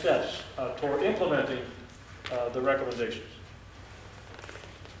 and next steps toward implementing the recommendations.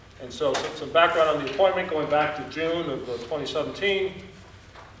 And so some background on the appointment going back to June of 2017,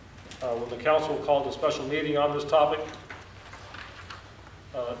 when the council called a special meeting on this topic.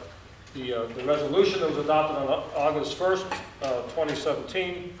 The resolution that was adopted on August 1st,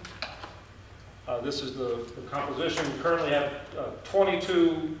 2017. This is the composition. We currently have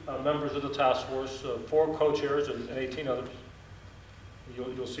 22 members of the task force, 4 co-chairs and 18 others.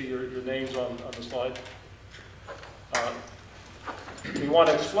 You'll see your names on the slide. We want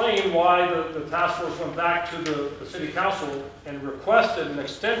to explain why the task force went back to the city council and requested an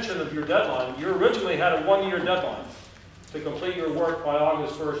extension of your deadline. You originally had a 1-year deadline to complete your work by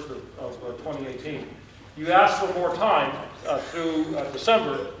August 1st of 2018. You asked for more time through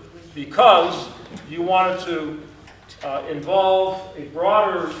December because you wanted to involve a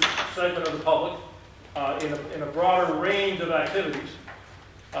broader segment of the public in a broader range of activities.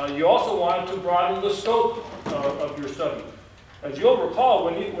 You also wanted to broaden the scope of your study. As you'll recall,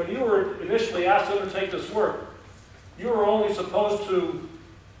 when you were initially asked to undertake this work, you were only supposed to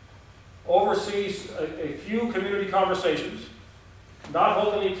oversee a few community conversations, not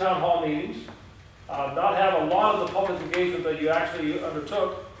hold any town hall meetings, not have a lot of the public engagement that you actually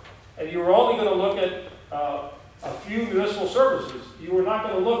undertook, and you were only going to look at a few municipal services. You were not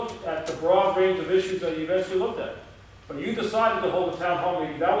going to look at the broad range of issues that you eventually looked at. But you decided to hold a town hall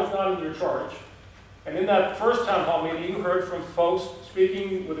meeting. That was not in your charge. And in that first town hall meeting, you heard from folks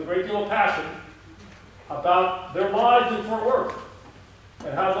speaking with a great deal of passion about their lives in Fort Worth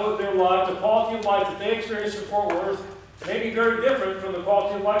and how their lives, the quality of life that they experienced in Fort Worth may be very different from the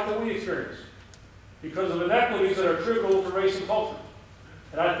quality of life that we experience because of inequities that are attributable to race and culture.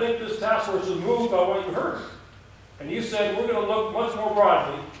 And I think this task force was moved by what you heard. And you said, we're going to look much more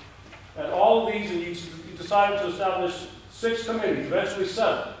broadly at all of these, and you decided to establish 6 committees, eventually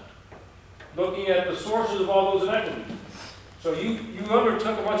 7, looking at the sources of all those inequities. So you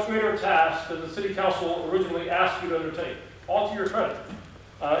undertook a much greater task than the city council originally asked you to undertake, all to your credit.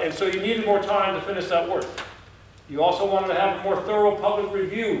 And so you needed more time to finish that work. You also wanted to have a more thorough public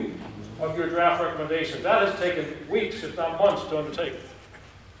review of your draft recommendations. That has taken weeks, if not months, to undertake.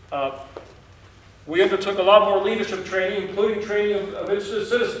 We undertook a lot more leadership training, including training of interested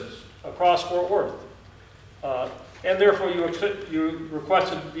citizens across Fort Worth. And therefore, you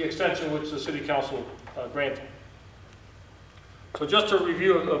requested the extension which the City Council granted. So just a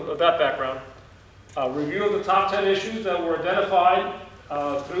review of that background. Review of the top 10 issues that were identified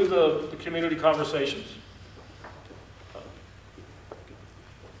through the community conversations.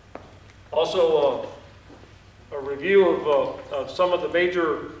 Also, a review of some of the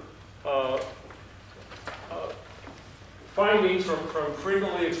major findings from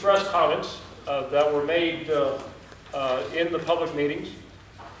frequently expressed comments that were made in the public meetings,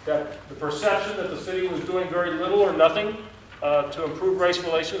 that the perception that the city was doing very little or nothing to improve race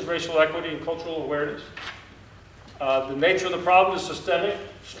relations, racial equity, and cultural awareness. The nature of the problem is systemic,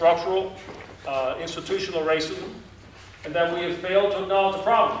 structural, institutional racism, and that we have failed to acknowledge the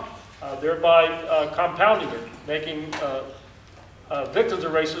problem, thereby compounding it, making victims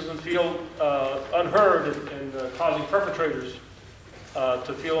of racism feel unheard and causing perpetrators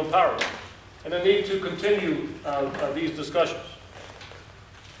to feel empowered. And the need to continue these discussions.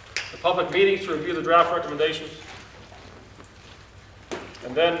 The public meetings to review the draft recommendations.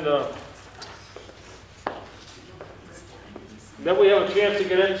 And then we have a chance to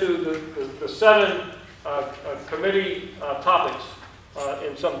get into the 7 committee topics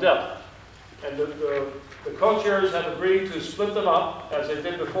in some depth. And the co-chairs have agreed to split them up, as they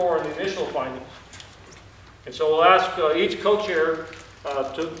did before in the initial findings. And so we'll ask each co-chair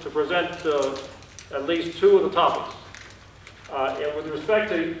to present at least 2 of the topics. And with respect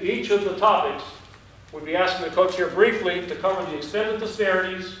to each of the topics, we'll be asking the co-chair briefly to cover the extent of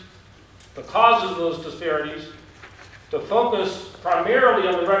disparities, the causes of those disparities, to focus primarily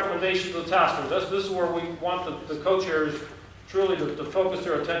on the recommendations of the task force. This is where we want the co-chairs truly to focus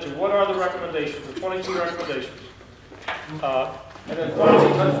their attention. What are the recommendations, the 22 recommendations? And then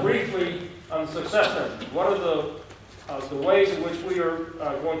finally, touch briefly on success measures. What are the ways in which we are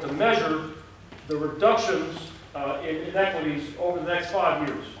going to measure the reductions in inequities over the next 5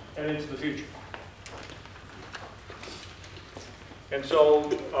 years and into the future? And so,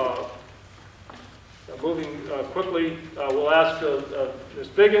 moving quickly, we'll ask Ms.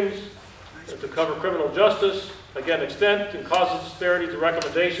 Biggins to cover criminal justice. Again, extent and causes disparities and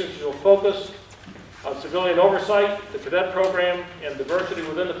recommendations. She'll focus on civilian oversight, the cadet program, and diversity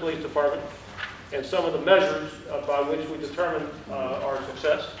within the police department, and some of the measures by which we determine our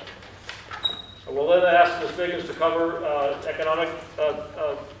success. We'll then ask Ms. Biggins to cover economic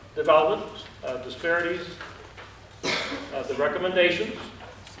development, disparities, the recommendations,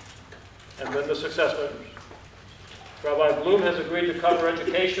 and then the success measures. Rabbi Bloom has agreed to cover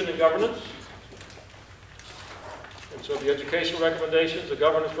education and governance. And so the education recommendations, the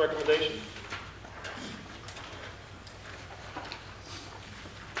governance recommendations.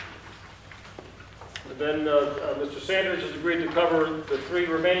 And then Mr. Sanders has agreed to cover the 3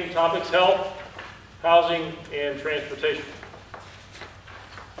 remaining topics: health, housing, and transportation.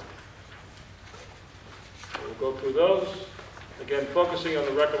 We'll go through those. Again, focusing on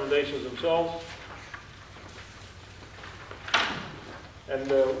the recommendations themselves. And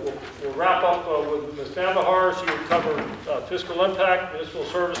we'll wrap up with Ms. Navahar. She will cover fiscal impact, municipal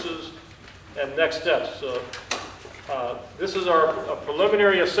services, and next steps. This is our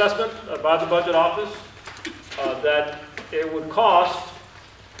preliminary assessment by the Budget Office that it would cost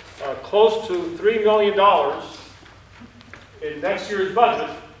close to $3 million in next year's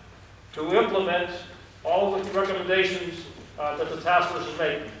budget to implement all of the recommendations that the task force is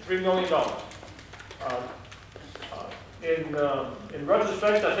making. $3 million. In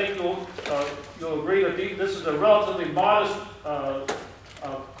retrospect, I think you'll agree that this is a relatively modest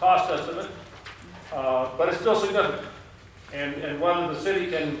cost estimate, but it's still significant. And whether the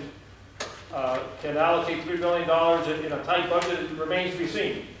city can allocate $3 million in a tight budget, it remains to be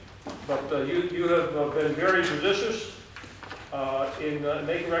seen. But you have been very judicious in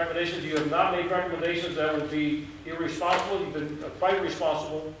making recommendations. You have not made recommendations that would be irresponsible. You've been quite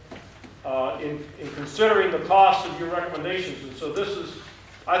responsible in considering the cost of your recommendations. And so this is,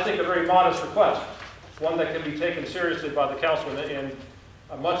 I think, a very modest request, one that can be taken seriously by the council. And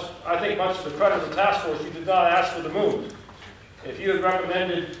I think much to the credit of the task force, you did not ask for the moon. If you had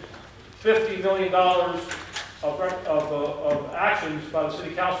recommended $50 million of actions by the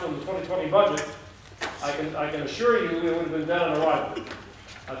city council in the 2020 budget, I can assure you it would have been done on arrival.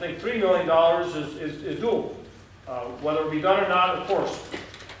 I think $3 million is doable. Whether it be done or not, of course,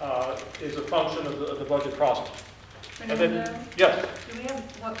 is a function of the budget process. And then, yes? Do we have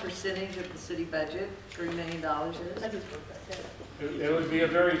what percentage of the city budget $3 million is? It would be a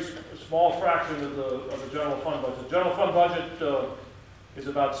very small fraction of the general fund budget. The general fund budget is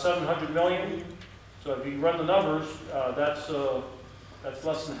about $700 million. So if you run the numbers, that's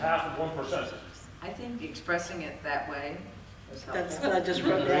less than half of 1%. I think expressing it that way was helpful. That's what I just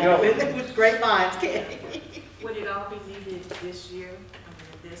wrote down with great minds, Candy. Would it all be needed this year?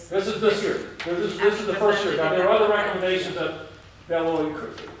 I mean, This is this year. This is the first year. Now, there are other recommendations that will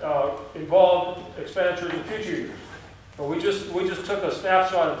involve expenditures in future years. But we just took a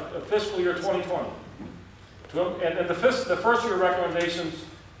snapshot of fiscal year 2020. And the first year recommendations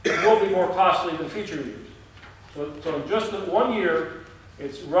will be more costly than future years. So in just 1 year,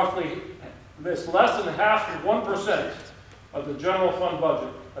 it's less than half of 1% of the general fund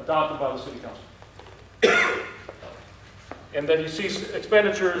budget adopted by the city council. And then you see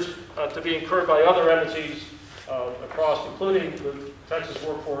expenditures to be incurred by other entities across, including the Texas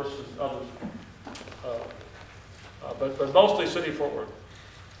Workforce and others, but mostly City of Fort Worth.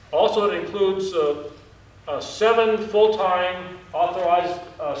 Also, it includes 7 full-time authorized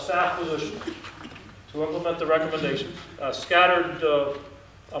staff positions to implement the recommendations, scattered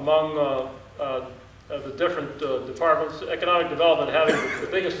among the different departments. Economic development having the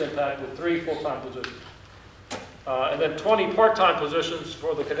biggest impact with 3 full-time positions. And then 20 part-time positions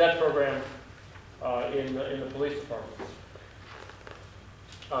for the cadet program in the police department.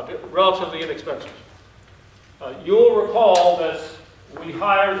 Relatively inexpensive. You'll recall that we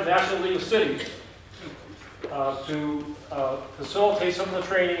hired the National League of Cities to facilitate some of the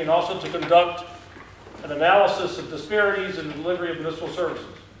training and also to conduct an analysis of disparities in the delivery of municipal services.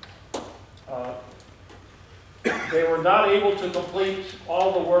 They were not able to complete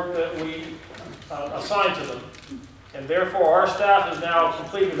all the work that we assigned to them, and therefore our staff has now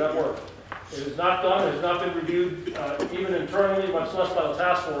completed that work. It is not done, it has not been reviewed even internally, much less by the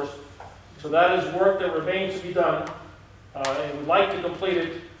task force. So that is work that remains to be done, and we'd like to complete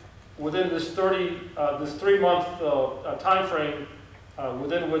it within this 3-month time frame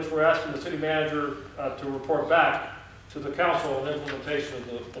within which we're asking the city manager to report back to the council on implementation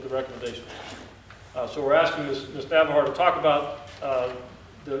of the recommendations. So we're asking Ms. Navahar to talk about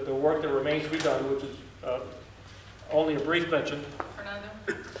the work that remains to be done, which is only a brief mention. Fernando,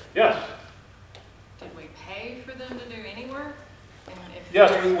 Yes. did we pay for them to do any work? And if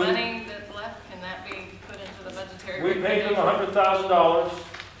Yes, there's we- money that's left, can that be put into the budgetary? We paid them $100,000,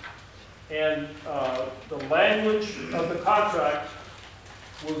 and the language of the contract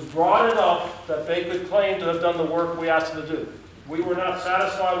was broad enough that they could claim to have done the work we asked them to do. We were not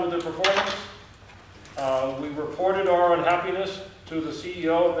satisfied with their performance. We reported our unhappiness to the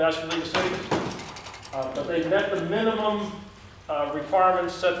CEO of National League of Cities, but they met the minimum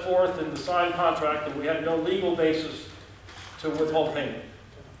requirements set forth in the signed contract, and we had no legal basis to withhold payment.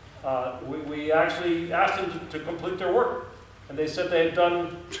 We actually asked them to complete their work, and they said they had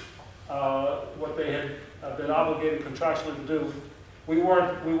done what they had been obligated contractually to do. We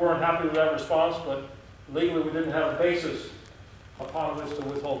weren't happy with that response, but legally we didn't have a basis upon which to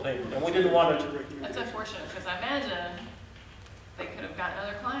withhold payment, and we didn't want to. That's unfortunate, because I imagine they could have gotten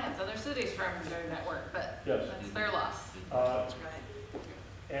other clients, other cities from doing that work, but Yes. that's their loss.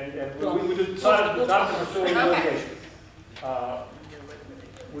 And we decided not to pursue any Okay. litigation.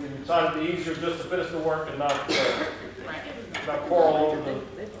 We decided it'd be easier just to finish the work and not quarrel over the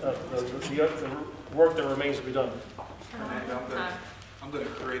work that remains to be done. Fernando, I'm going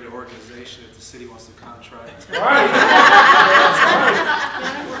to create an organization if the city wants to contract. All right.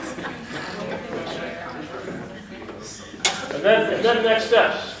 And then next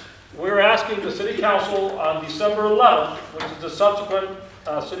steps. We're asking the city council on December 11th, which is the subsequent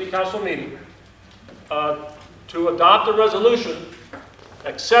city council meeting, to adopt a resolution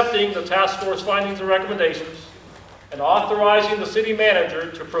accepting the task force findings and recommendations and authorizing the city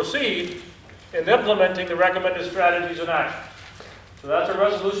manager to proceed in implementing the recommended strategies and actions. So that's a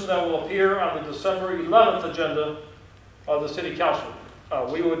resolution that will appear on the December 11th agenda of the city council.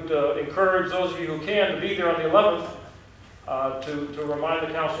 We would encourage those of you who can to be there on the 11th to remind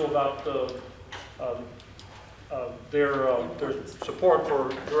the council about their support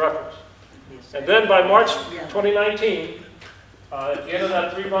for your efforts. And then by March 2019, at the end of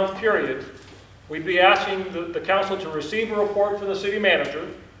that 3-month period, we'd be asking the council to receive a report from the city manager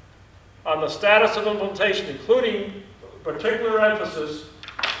on the status of implementation, including particular emphasis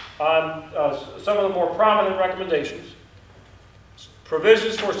on some of the more prominent recommendations.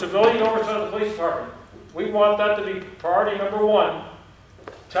 Provisions for civilian oversight of the police department. We want that to be priority number 1.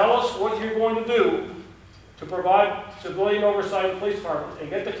 Tell us what you're going to do to provide civilian oversight of the police department and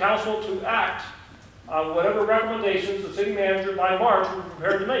get the council to act on whatever recommendations the city manager by March we're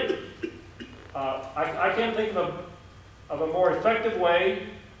prepared to make. I can't think of a more effective way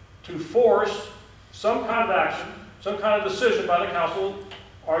to force some kind of action, some kind of decision by the council.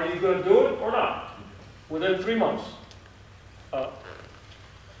 Are you going to do it or not? Within 3 months.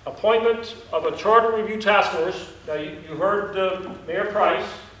 Appointment of a charter review task force. Now you heard Mayor Price.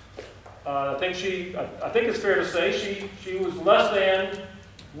 I think it's fair to say she was less than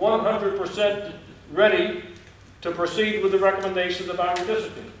 100% ready to proceed with the recommendations about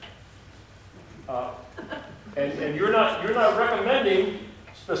redistricting. And you're not recommending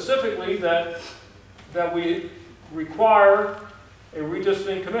specifically that we require a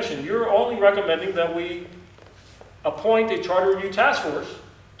redistricting commission. You're only recommending that we appoint a charter review task force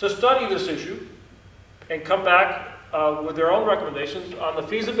to study this issue and come back with their own recommendations on the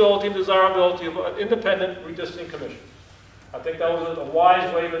feasibility and desirability of an independent redistricting commission. I think that was a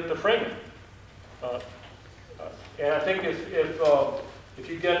wise way to frame it. And I think if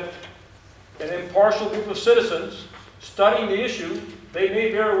you get an impartial group of citizens studying the issue, they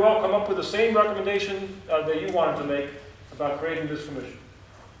may very well come up with the same recommendation that you wanted to make about creating this commission.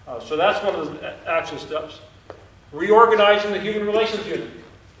 So that's one of the action steps. Reorganizing the Human Relations Unit.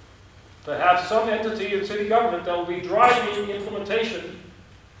 To have some entity in city government that will be driving the implementation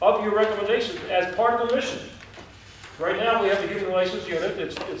of your recommendations as part of the mission. Right now we have the Human Relations Unit.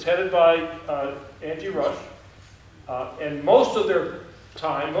 It's headed by Angie Rush. And most of their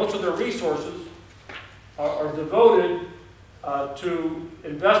time, most of their resources are devoted to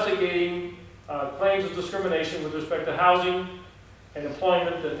investigating claims of discrimination with respect to housing and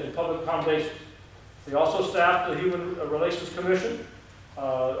employment and public accommodations. They also staffed the Human Relations Commission.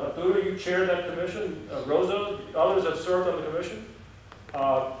 Abdullah, you chaired that commission. Rosa, others have served on the commission.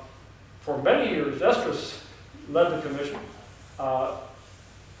 For many years, Esdras led the commission.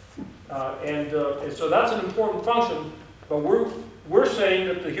 And so that's an important function, but we're saying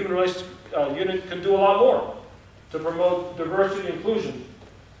that the Human Relations Unit can do a lot more to promote diversity and inclusion,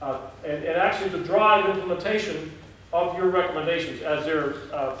 and actually to drive implementation of your recommendations as their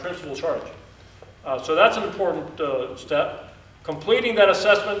principal charge. So that's an important step. Completing that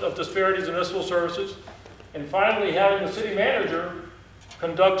assessment of disparities in municipal services, and finally having the city manager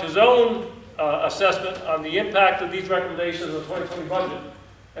conduct his own assessment on the impact of these recommendations in the 2020 budget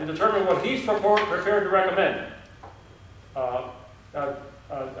and determine what he's prepared to recommend. I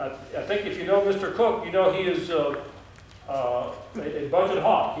think if you know Mr. Cook, you know he is a budget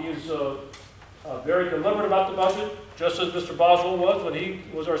hawk. He is very deliberate about the budget, just as Mr. Boswell was when he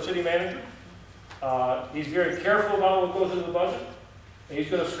was our city manager. He's very careful about what goes into the budget. And he's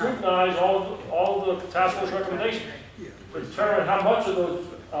going to scrutinize all of the task force recommendations to determine how much of those,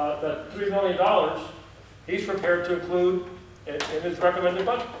 that $3 million he's prepared to include in his recommended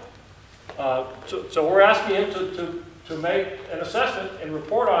budget. So we're asking him to make an assessment and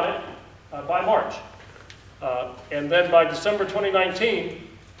report on it by March. And then by December 2019,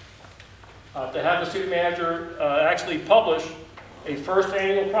 to have the city manager actually publish a first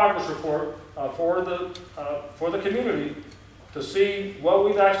annual progress report for the community to see what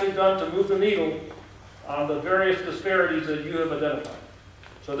we've actually done to move the needle on the various disparities that you have identified.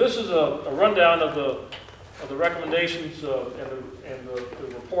 So this is a rundown of the recommendations and the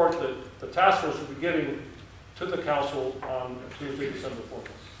report that the task force will be giving to the council on Tuesday, December 4th.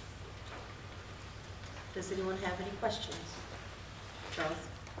 Does anyone have any questions? Charles?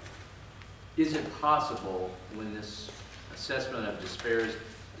 Is it possible when this assessment of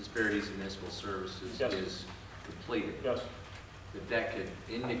disparities in municipal services Yes. is completed, Yes. that could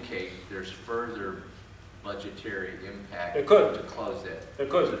indicate there's further budgetary impact It could. to close that? It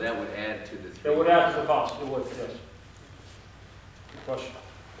could. So that would add to the It would add to the cost. It would, yes. Question?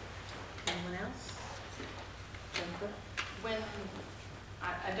 Anyone else? Jennifer? When,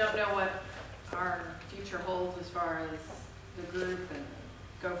 I don't know what our future holds as far as the group and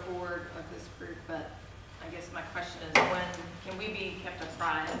go forward of this group, but I guess my question is when can we be kept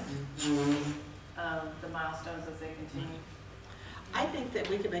apprised of the milestones as they continue? I think that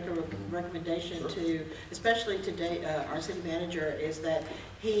we could make a recommendation to, especially today, our city manager, is that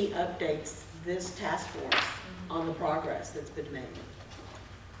he updates this task force on the progress that's been made.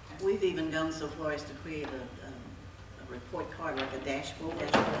 We've even gone so far as to create a report card, like a dashboard.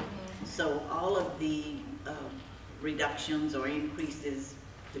 So all of the reductions or increases,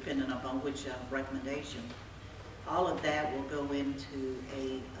 depending upon which recommendation, all of that will go into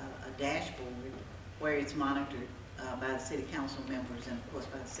a dashboard where it's monitored by the city council members and of course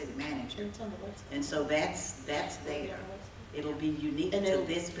by the city manager. It's on the website. And so that's there. It'll be unique And to it'll-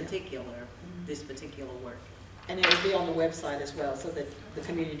 this particular work. And it will be on the website as well, so that the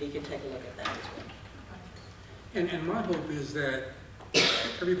community can take a look at that as well. And my hope is that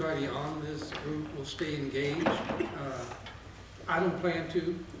everybody on this group will stay engaged. I don't plan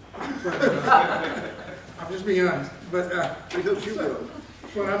to, but I'm just being honest. But We hope you will.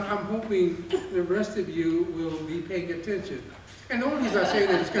 But I'm hoping the rest of you will be paying attention. And the only reason I say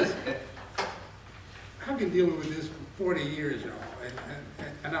that is because I've been dealing with this for 40 years, y'all,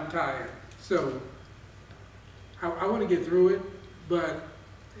 and I'm tired. So I want to get through it, but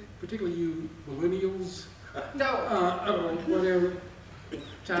particularly you millennials, whatever,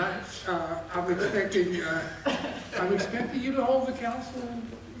 I'm expecting you to hold the council,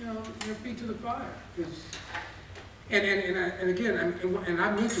 your feet to the fire. And again,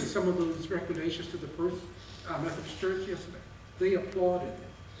 I mentioned some of those recommendations to the First Methodist Church yesterday. They applauded it,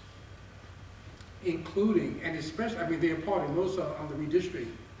 including, and especially, they applauded most on the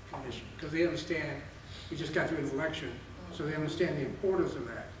redistricting commission, because they understand we just got through an election, so they understand the importance of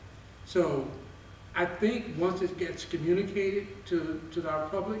that. So I think once it gets communicated to our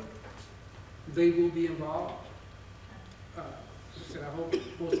public, they will be involved. I said, I hope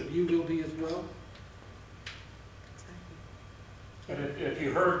most of you will be as well. And if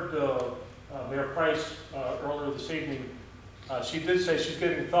you heard Mayor Price earlier this evening, she did say she's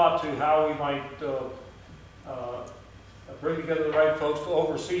giving thought to how we might bring together the right folks to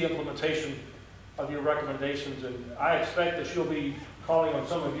oversee implementation of your recommendations. And I expect that she'll be calling on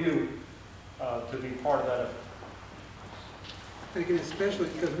some of you to be part of that effort. And again, especially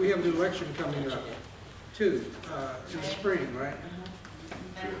because we have an election coming up. too, in the spring, right?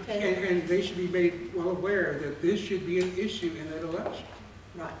 Okay, And they should be made well aware that this should be an issue in that election.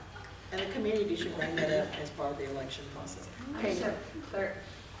 right. And the community should bring that up as part of the election process. I just have a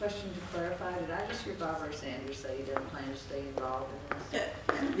question to clarify. Did I just hear Barbara Sanders say he doesn't plan to stay involved in this?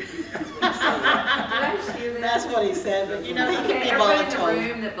 Did I just hear that? That's what he said, but you know, he Okay, can be everybody in the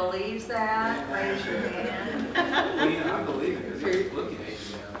volatile. room that believes that, raise your hand. Well, yeah, I believe it, because he's looking at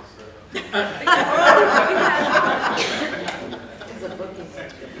you now, so. It's a booking.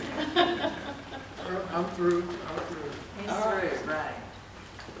 I'm through. He's All right. through, right.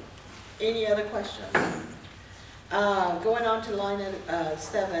 Any other questions? Going on to line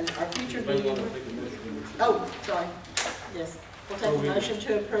 7, our future meeting. Oh, sorry. Yes, we'll take a motion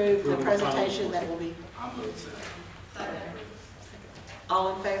to approve the presentation that will be. I'm going to say.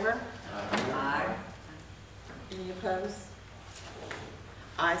 All in favor? Aye. Any opposed?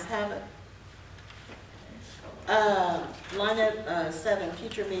 Ayes have it. Line 7,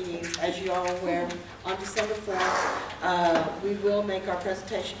 future meetings, as you are aware, on December 4th, we will make our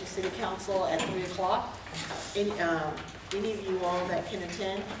presentation to City Council at 3 o'clock. Any of you all that can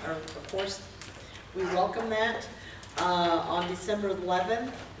attend, or of course, we welcome that. On December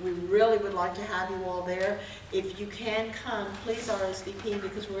 11th, we really would like to have you all there. If you can come, please RSVP,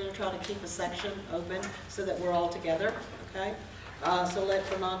 because we're going to try to keep a section open so that we're all together, okay? So let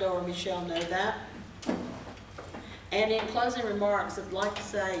Fernando or Michelle know that. And in closing remarks, I'd like to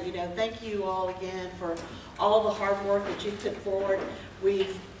say, you know, thank you all again for all the hard work that you put forward.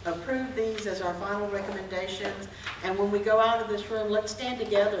 We've approved these as our final recommendations, and when we go out of this room, let's stand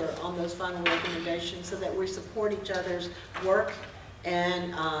together on those final recommendations so that we support each other's work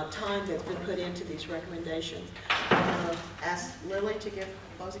and time that's been put into these recommendations. I'm going to ask Lily to give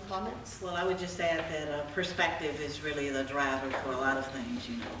closing comments. Well, I would just add that perspective is really the driver for a lot of things,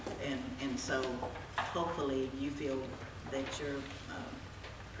 you know, and so hopefully you feel that your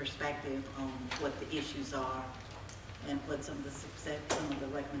perspective on what the issues are and what some of the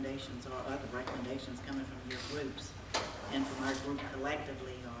recommendations are, other recommendations coming from your groups and from our group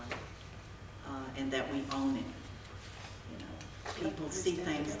collectively are, and that we own it. You know, people see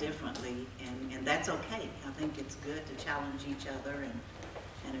things differently, and that's okay. I think it's good to challenge each other,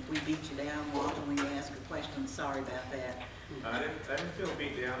 and if we beat you down more often when you ask a question, sorry about that. I didn't feel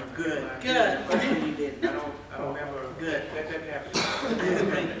beat down. Good. Good. You didn't. I don't ever. Good. That didn't happen.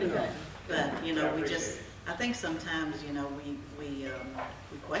 But, you know, I think sometimes, you know, we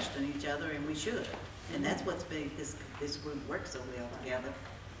question each other, and we should. And that's what's made this group work so well together,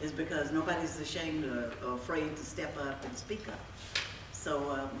 is because nobody's ashamed or afraid to step up and speak up.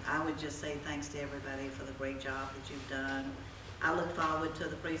 So I would just say thanks to everybody for the great job that you've done. I look forward to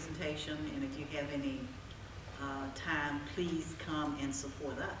the presentation, and if you have any time, please come and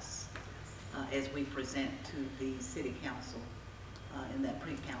support us as we present to the City Council in that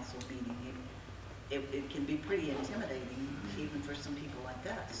pre-council meeting. It can be pretty intimidating, even for some people like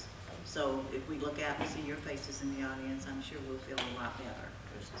us. So if we look out and see your faces in the audience, I'm sure we'll feel a lot better.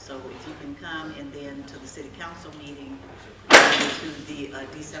 So if you can come, and then to the City Council meeting, and to the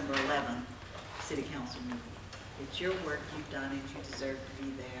December 11th City Council meeting. It's your work, you've done it, you deserve to be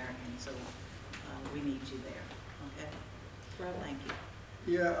there, and so we need you there, okay? Well, thank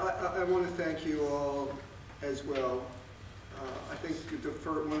you. Yeah, I want to thank you all as well. I think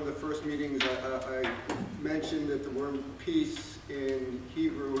one of the first meetings I mentioned that the word peace in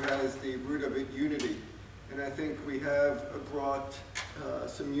Hebrew has the root of it unity. And I think we have brought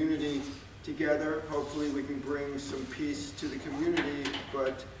some unity together. Hopefully we can bring some peace to the community,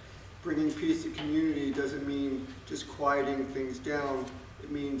 but bringing peace to community doesn't mean just quieting things down.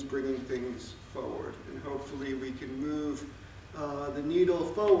 It means bringing things forward. And hopefully we can move the needle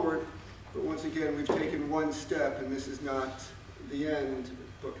forward. But once again, we've taken one step, and this is not the end,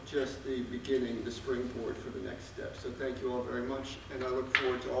 but just the beginning, the springboard for the next step. So thank you all very much, and I look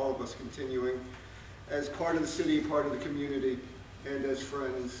forward to all of us continuing as part of the city, part of the community, and as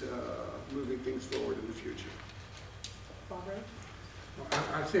friends moving things forward in the future. Barbara? Well,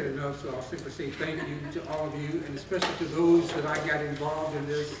 I've said enough, so I'll simply say thank you to all of you, and especially to those that I got involved in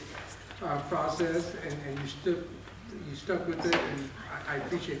this process, and you stuck with it, and I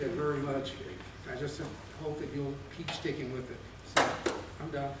appreciate that very much. I just hope that you'll keep sticking with it. So, I'm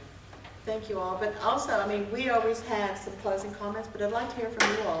done. Thank you all. But also, I mean, we always have some closing comments, but I'd like to hear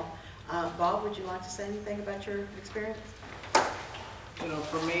from you all. Bob, would you like to say anything about your experience? You know,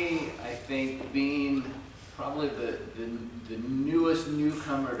 for me, I think being probably the newest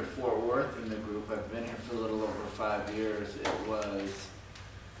newcomer to Fort Worth in the group, I've been here for a little over 5 years,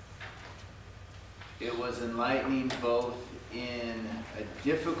 it was enlightening both in a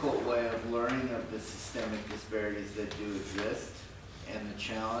difficult way of learning of the systemic disparities that do exist and the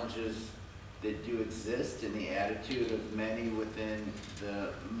challenges that do exist and the attitude of many within the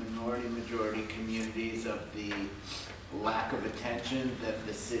minority-majority communities of the lack of attention that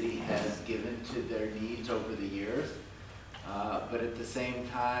the city has given to their needs over the years. But at the same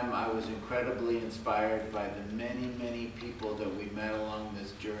time, I was incredibly inspired by the many, many people that we met along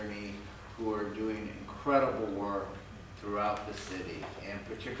this journey who are doing incredible work throughout the city, and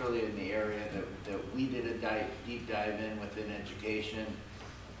particularly in the area that we did a deep dive in within education.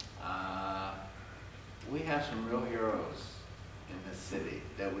 We have some real heroes in this city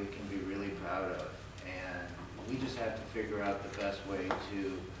that we can be really proud of, and we just have to figure out the best way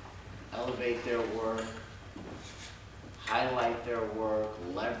to elevate their work, highlight their work,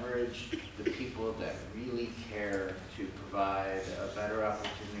 leverage the people that really care to provide a better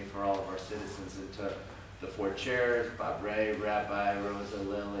opportunity for all of our citizens. And to the four chairs, Bob Ray, Rabbi, Rosa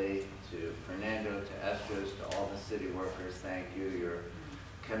Lilly, to Fernando, to Estros, to all the city workers, thank you. Your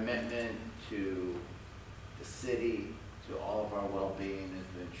commitment to the city, to all of our well-being has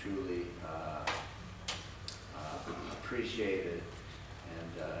been truly appreciated,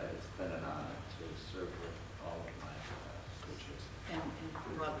 and it's been an honor to serve with all of my coaches. And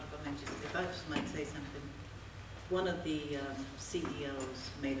Robert, if I just might say something, one of the CEOs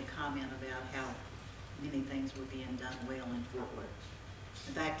made a comment about how many things were being done well in Fort Worth.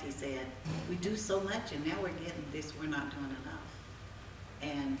 In fact, he said, we do so much and now we're getting this, we're not doing enough.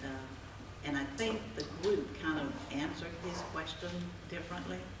 And I think the group kind of answered his question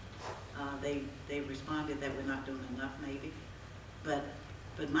differently. They responded that we're not doing enough maybe. But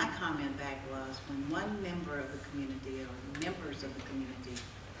my comment back was, when one member of the community or members of the community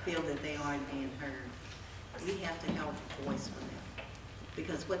feel that they aren't being heard, we have to help voice for them.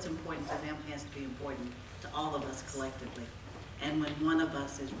 Because what's important to them has to be important to all of us collectively. And when one of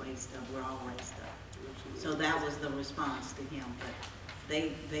us is raised up, we're all raised up. So that was the response to him. But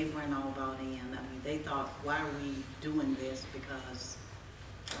they weren't all bought in. I mean, they thought, why are we doing this? Because,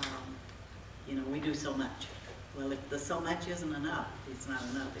 you know, we do so much. Well, if the so much isn't enough, it's not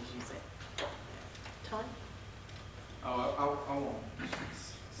enough, as you said. Todd? Oh, I won't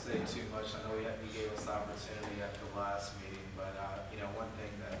say too much. I know you gave us the opportunity at the last meeting, but you know, one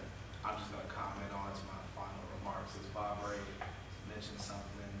thing that I'm just going to comment on as my final remarks is Bob Ray mentioned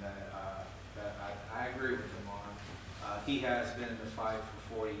something that I agree with him on. He has been in the fight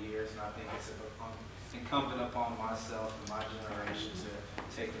for 40 years, and I think it's incumbent upon myself and my generation to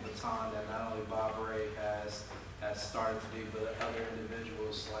take the baton that not only Bob Ray has started to do, but other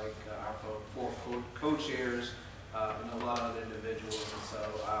individuals like our four co-chairs and a lot of other individuals. And so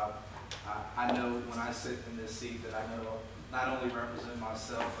I know when I sit in this seat that I know not only represent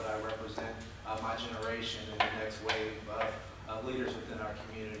myself, but I represent my generation and the next wave of leaders within our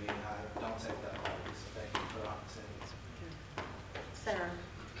community, and I don't take that lightly. So thank you for the opportunity. Sarah?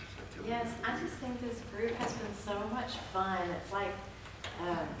 Yes, I just think this group has been so much fun. It's like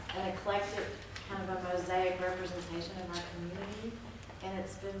an eclectic, kind of a mosaic representation of our community, and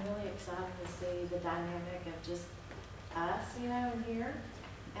it's been really exciting to see the dynamic of just us, you know, in here.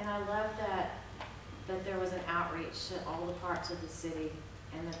 And I love that there was an outreach to all the parts of the city,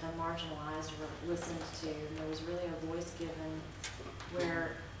 and that the marginalized were listened to, and there was really a voice given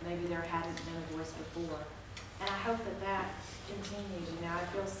where maybe there hadn't been a voice before. And I hope that continues. You know, I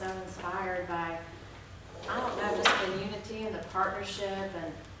feel so inspired by, I don't know, just the unity and the partnership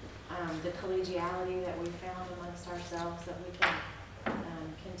and the collegiality that we found amongst ourselves, that we can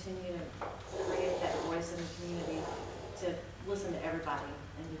continue to create that voice in the community to listen to everybody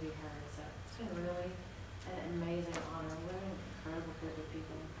and to be heard. So it's been really an amazing honor. What an incredible group of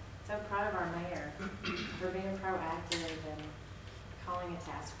people. So proud of our mayor for being proactive and calling a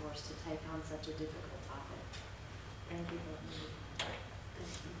task force to take on such a difficult topic. Thank you for letting me.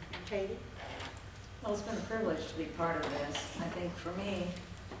 Katie? Well, it's been a privilege to be part of this. I think for me,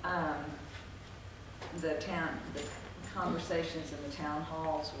 the conversations in the town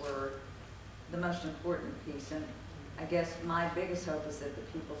halls were the most important piece. And I guess my biggest hope is that the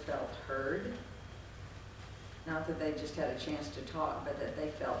people felt heard. Not that they just had a chance to talk, but that they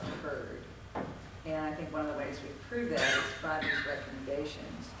felt heard. And I think one of the ways we prove that is by these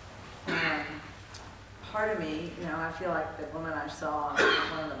recommendations. Part of me, you know, I feel like the woman I saw on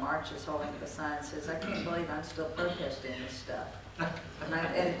one of the marches holding the sign says, I can't believe I'm still protesting this stuff. And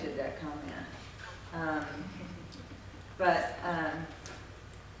I've edited that comment.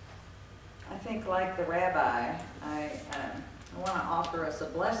 I think, like the rabbi, I want to offer us a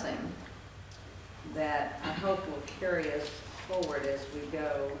blessing that I hope will carry us forward as we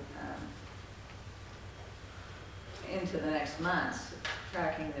go. into the next months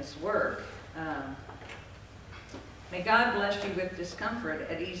tracking this work. May God bless you with discomfort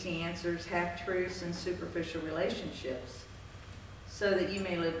at easy answers, half-truths, and superficial relationships, so that you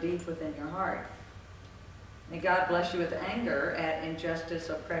may live deep within your heart. May God bless you with anger at injustice,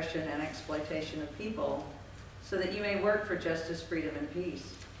 oppression, and exploitation of people, so that you may work for justice, freedom, and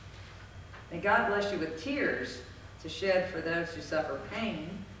peace. May God bless you with tears to shed for those who suffer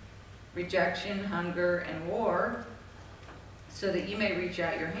pain, rejection, hunger, and war, so that you may reach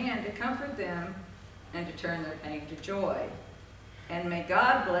out your hand to comfort them and to turn their pain to joy. And may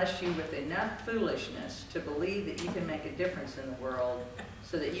God bless you with enough foolishness to believe that you can make a difference in the world,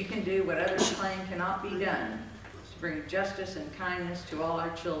 so that you can do what others claim cannot be done, to bring justice and kindness to all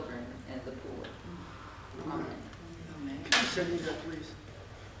our children and the poor. Amen. Send me that, please.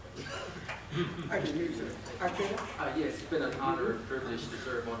 I can use it. Yes, it's been an honor and privilege to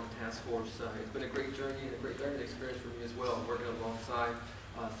serve on the task force. It's been a great journey and a great learning experience for me as well, working alongside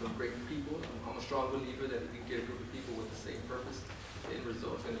some great people. I'm a strong believer that if we get a group of people with the same purpose, the end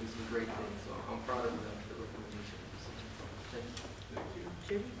result is going to be some great things. So I'm proud of the recommendation. Thank you.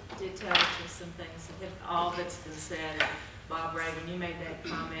 Judy? Did touch on some things, all that's been said. Bob Ray, when you made that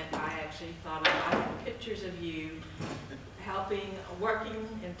comment, I actually thought of, I have pictures of you helping, working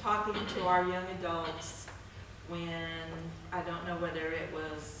and talking to our young adults when, I don't know whether it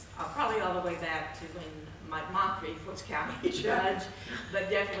was, probably all the way back to when Mike Moncrief was county judge, but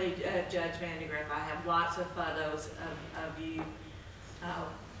definitely Judge Vandegrift. I have lots of photos of you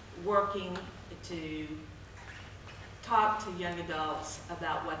working to talk to young adults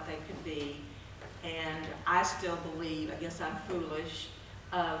about what they could be. And I still believe, I guess I'm foolish,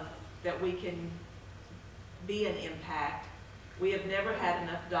 that we can be an impact. We have never had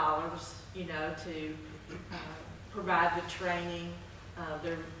enough dollars, you know, to provide the training,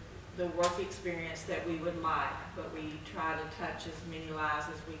 the work experience that we would like, but we try to touch as many lives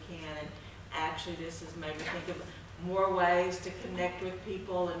as we can. And actually this has made me think of more ways to connect with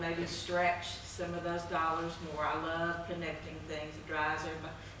people and maybe stretch some of those dollars more. I love connecting things. It drives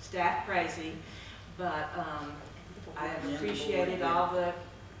everybody, staff crazy, but I have appreciated all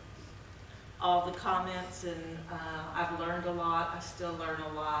the comments, and I've learned a lot. I still learn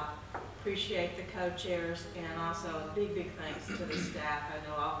a lot. Appreciate the co-chairs, and also a big, big thanks to the staff. I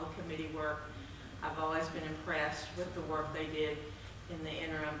know all the committee work. I've always been impressed with the work they did in the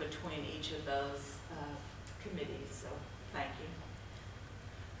interim between each of those committees, so thank you.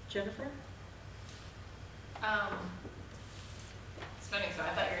 Jennifer? It's funny, so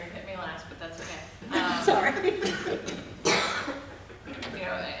I thought you were gonna hit me last, but that's okay. Sorry. You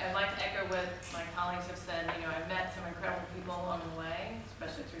know, I'd like to echo what my colleagues have said. You know, I've met some incredible people along the way,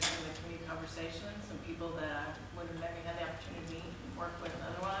 especially through some of the community conversations, some people that I would have maybe had the opportunity to meet and work with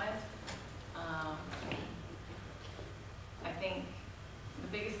otherwise. I think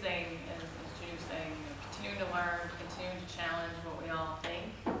the biggest thing, as Judy was saying, you know, continuing to learn, continuing to challenge what we all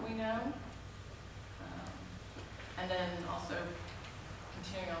think we know, and then also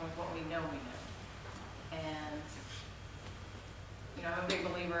continuing on with what we know we know. And you know, I'm a big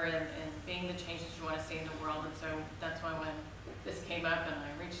believer in being the changes you want to see in the world, and so that's why when this came up and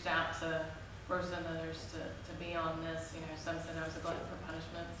I reached out to Rosa and others to be on this, you know, some said I was a glutton for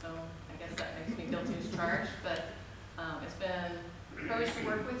punishment, so I guess that makes me guilty as charged, but it's been a privilege to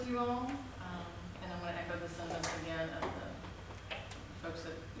work with you all, and I'm going to echo the sentiments again of the folks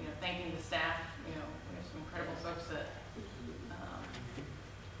that, you know, thanking the staff. You know, we have some incredible folks that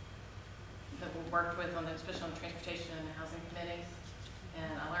we worked with on the, especially on the transportation and the housing committees.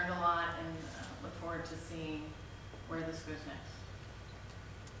 And I learned a lot, and look forward to seeing where this goes next.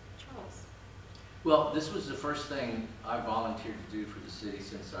 Charles? Well, this was the first thing I volunteered to do for the city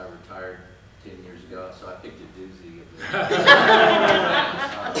since I retired 10 years ago, so I picked a doozy of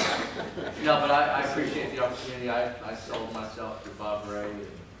it. No, but I appreciate the opportunity. I sold myself to Bob Ray and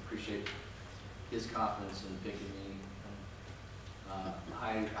appreciate his confidence in picking me.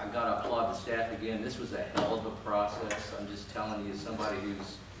 I got to applaud the staff again. This was a hell of a process. I'm just telling you, as somebody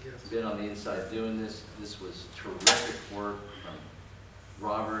who's been on the inside doing this, this was terrific work from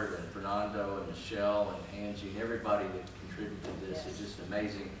Robert and Fernando and Michelle and Angie and everybody that contributed to this. It's just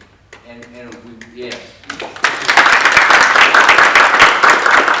amazing. And we, yes.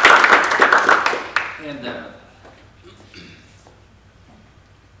 And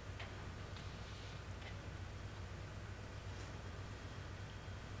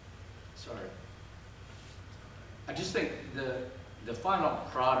sorry. I just think the final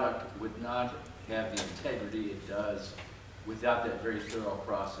product would not have the integrity it does without that very thorough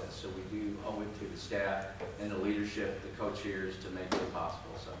process. So we do owe it to the staff and the leadership, the co-chairs, to make it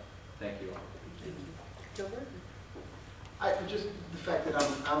possible. So thank you all. Thank you. Gilbert? Just the fact that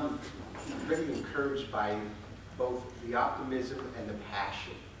I'm very encouraged by both the optimism and the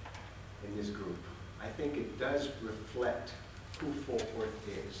passion in this group. I think it does reflect who Fort Worth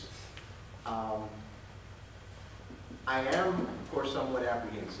is. I am, of course, somewhat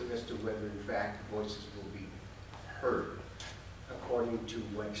apprehensive as to whether, in fact, voices will be heard according to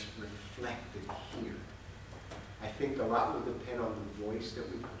what's reflected here. I think a lot will depend on the voice that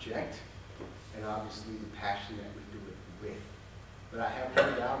we project and obviously the passion that we do it with. But I have no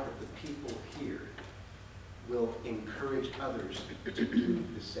doubt that the people here will encourage others to do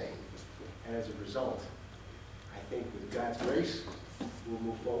the same. And as a result, I think with God's grace, we'll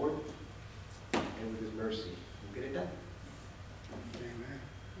move forward, and with His mercy, we'll get it done.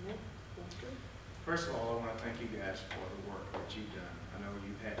 Amen. First of all, I want to thank you guys for the work that you've done. I know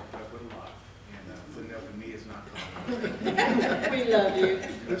you've had to put up with a lot, and putting up with me is not fun. We love you.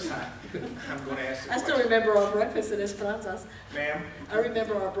 I'm going to ask the I still remember our breakfast at Esperanza's. Ma'am? I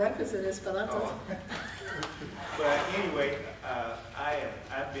remember our breakfast at Esperanza's. Oh. But anyway,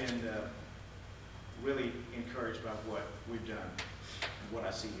 I've been really encouraged by what we've done and what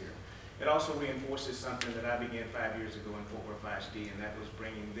I see here. It also reinforces something that I began 5 years ago in Fort Worth ISD, and that was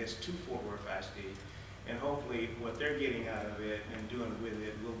bringing this to Fort Worth ISD. And hopefully what they're getting out of it and doing with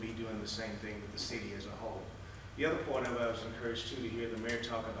it, we'll be doing the same thing with the city as a whole. The other part of it, I was encouraged too to hear the mayor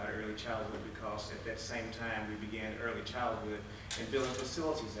talk about early childhood, because at that same time we began early childhood and building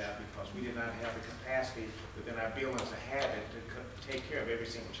facilities out, because we did not have the capacity within our buildings to have it to take care of every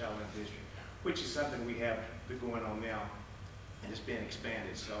single child in the district, which is something we have been going on now, and it's been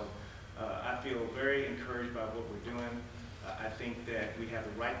expanded. So I feel very encouraged by what we're doing. I think that we have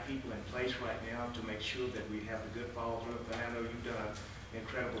the right people in place right now to make sure that we have the good follow through. But I know you've done an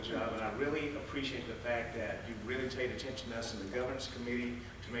incredible job, and I really appreciate the fact that you really paid attention to us in the governance committee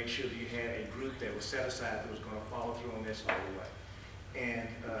to make sure that you had a group that was set aside that was going to follow through on this all the way. And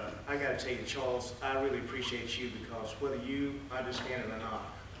I got to tell you, Charles, I really appreciate you, because whether you understand it or not,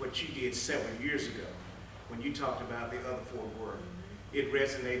 what you did 7 years ago when you talked about the other Fort Worth, it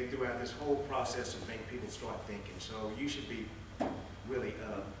resonated throughout this whole process of making people start thinking. So you should be really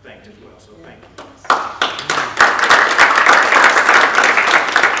thanked as well. So thank you.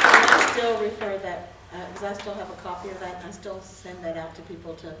 I still refer that, because I still have a copy of that, and I still send that out to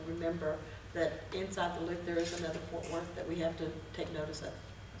people to remember that inside the loop there is another Fort Worth that we have to take notice of.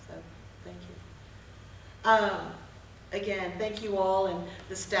 So thank you. Again, thank you all and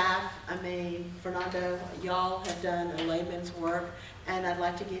the staff. I mean, Fernando, y'all have done a layman's work, and I'd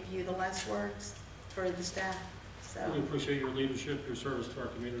like to give you the last words for the staff. So really appreciate your leadership, your service to our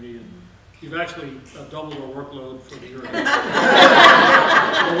community, and you've actually doubled our workload for the year.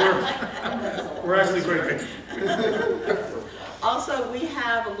 So we're actually grateful. Also, we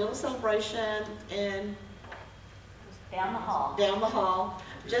have a little celebration in down the hall. Down the hall.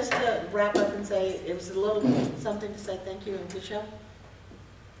 Just to wrap up and say, it was a little something to say thank you. And Michelle?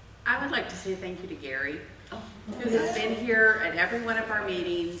 I would like to say thank you to Gary, who has been here at every one of our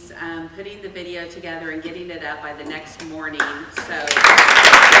meetings, putting the video together and getting it up by the next morning. So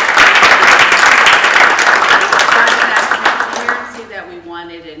transparency that we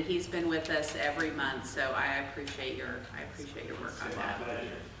wanted, and he's been with us every month. So I appreciate your work on that.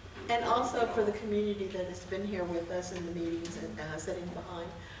 And also for the community that has been here with us in the meetings and sitting behind.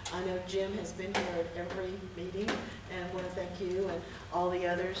 I know Jim has been here at every meeting, and I want to thank you and all the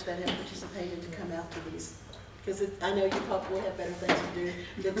others that have participated to come out to these. Because I know you probably have better things to do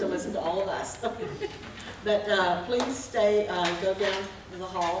than to listen to all of us. But please stay, go down to the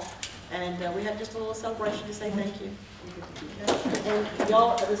hall, and we have just a little celebration to say thank you. And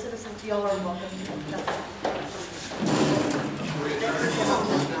y'all, the citizens, y'all are welcome.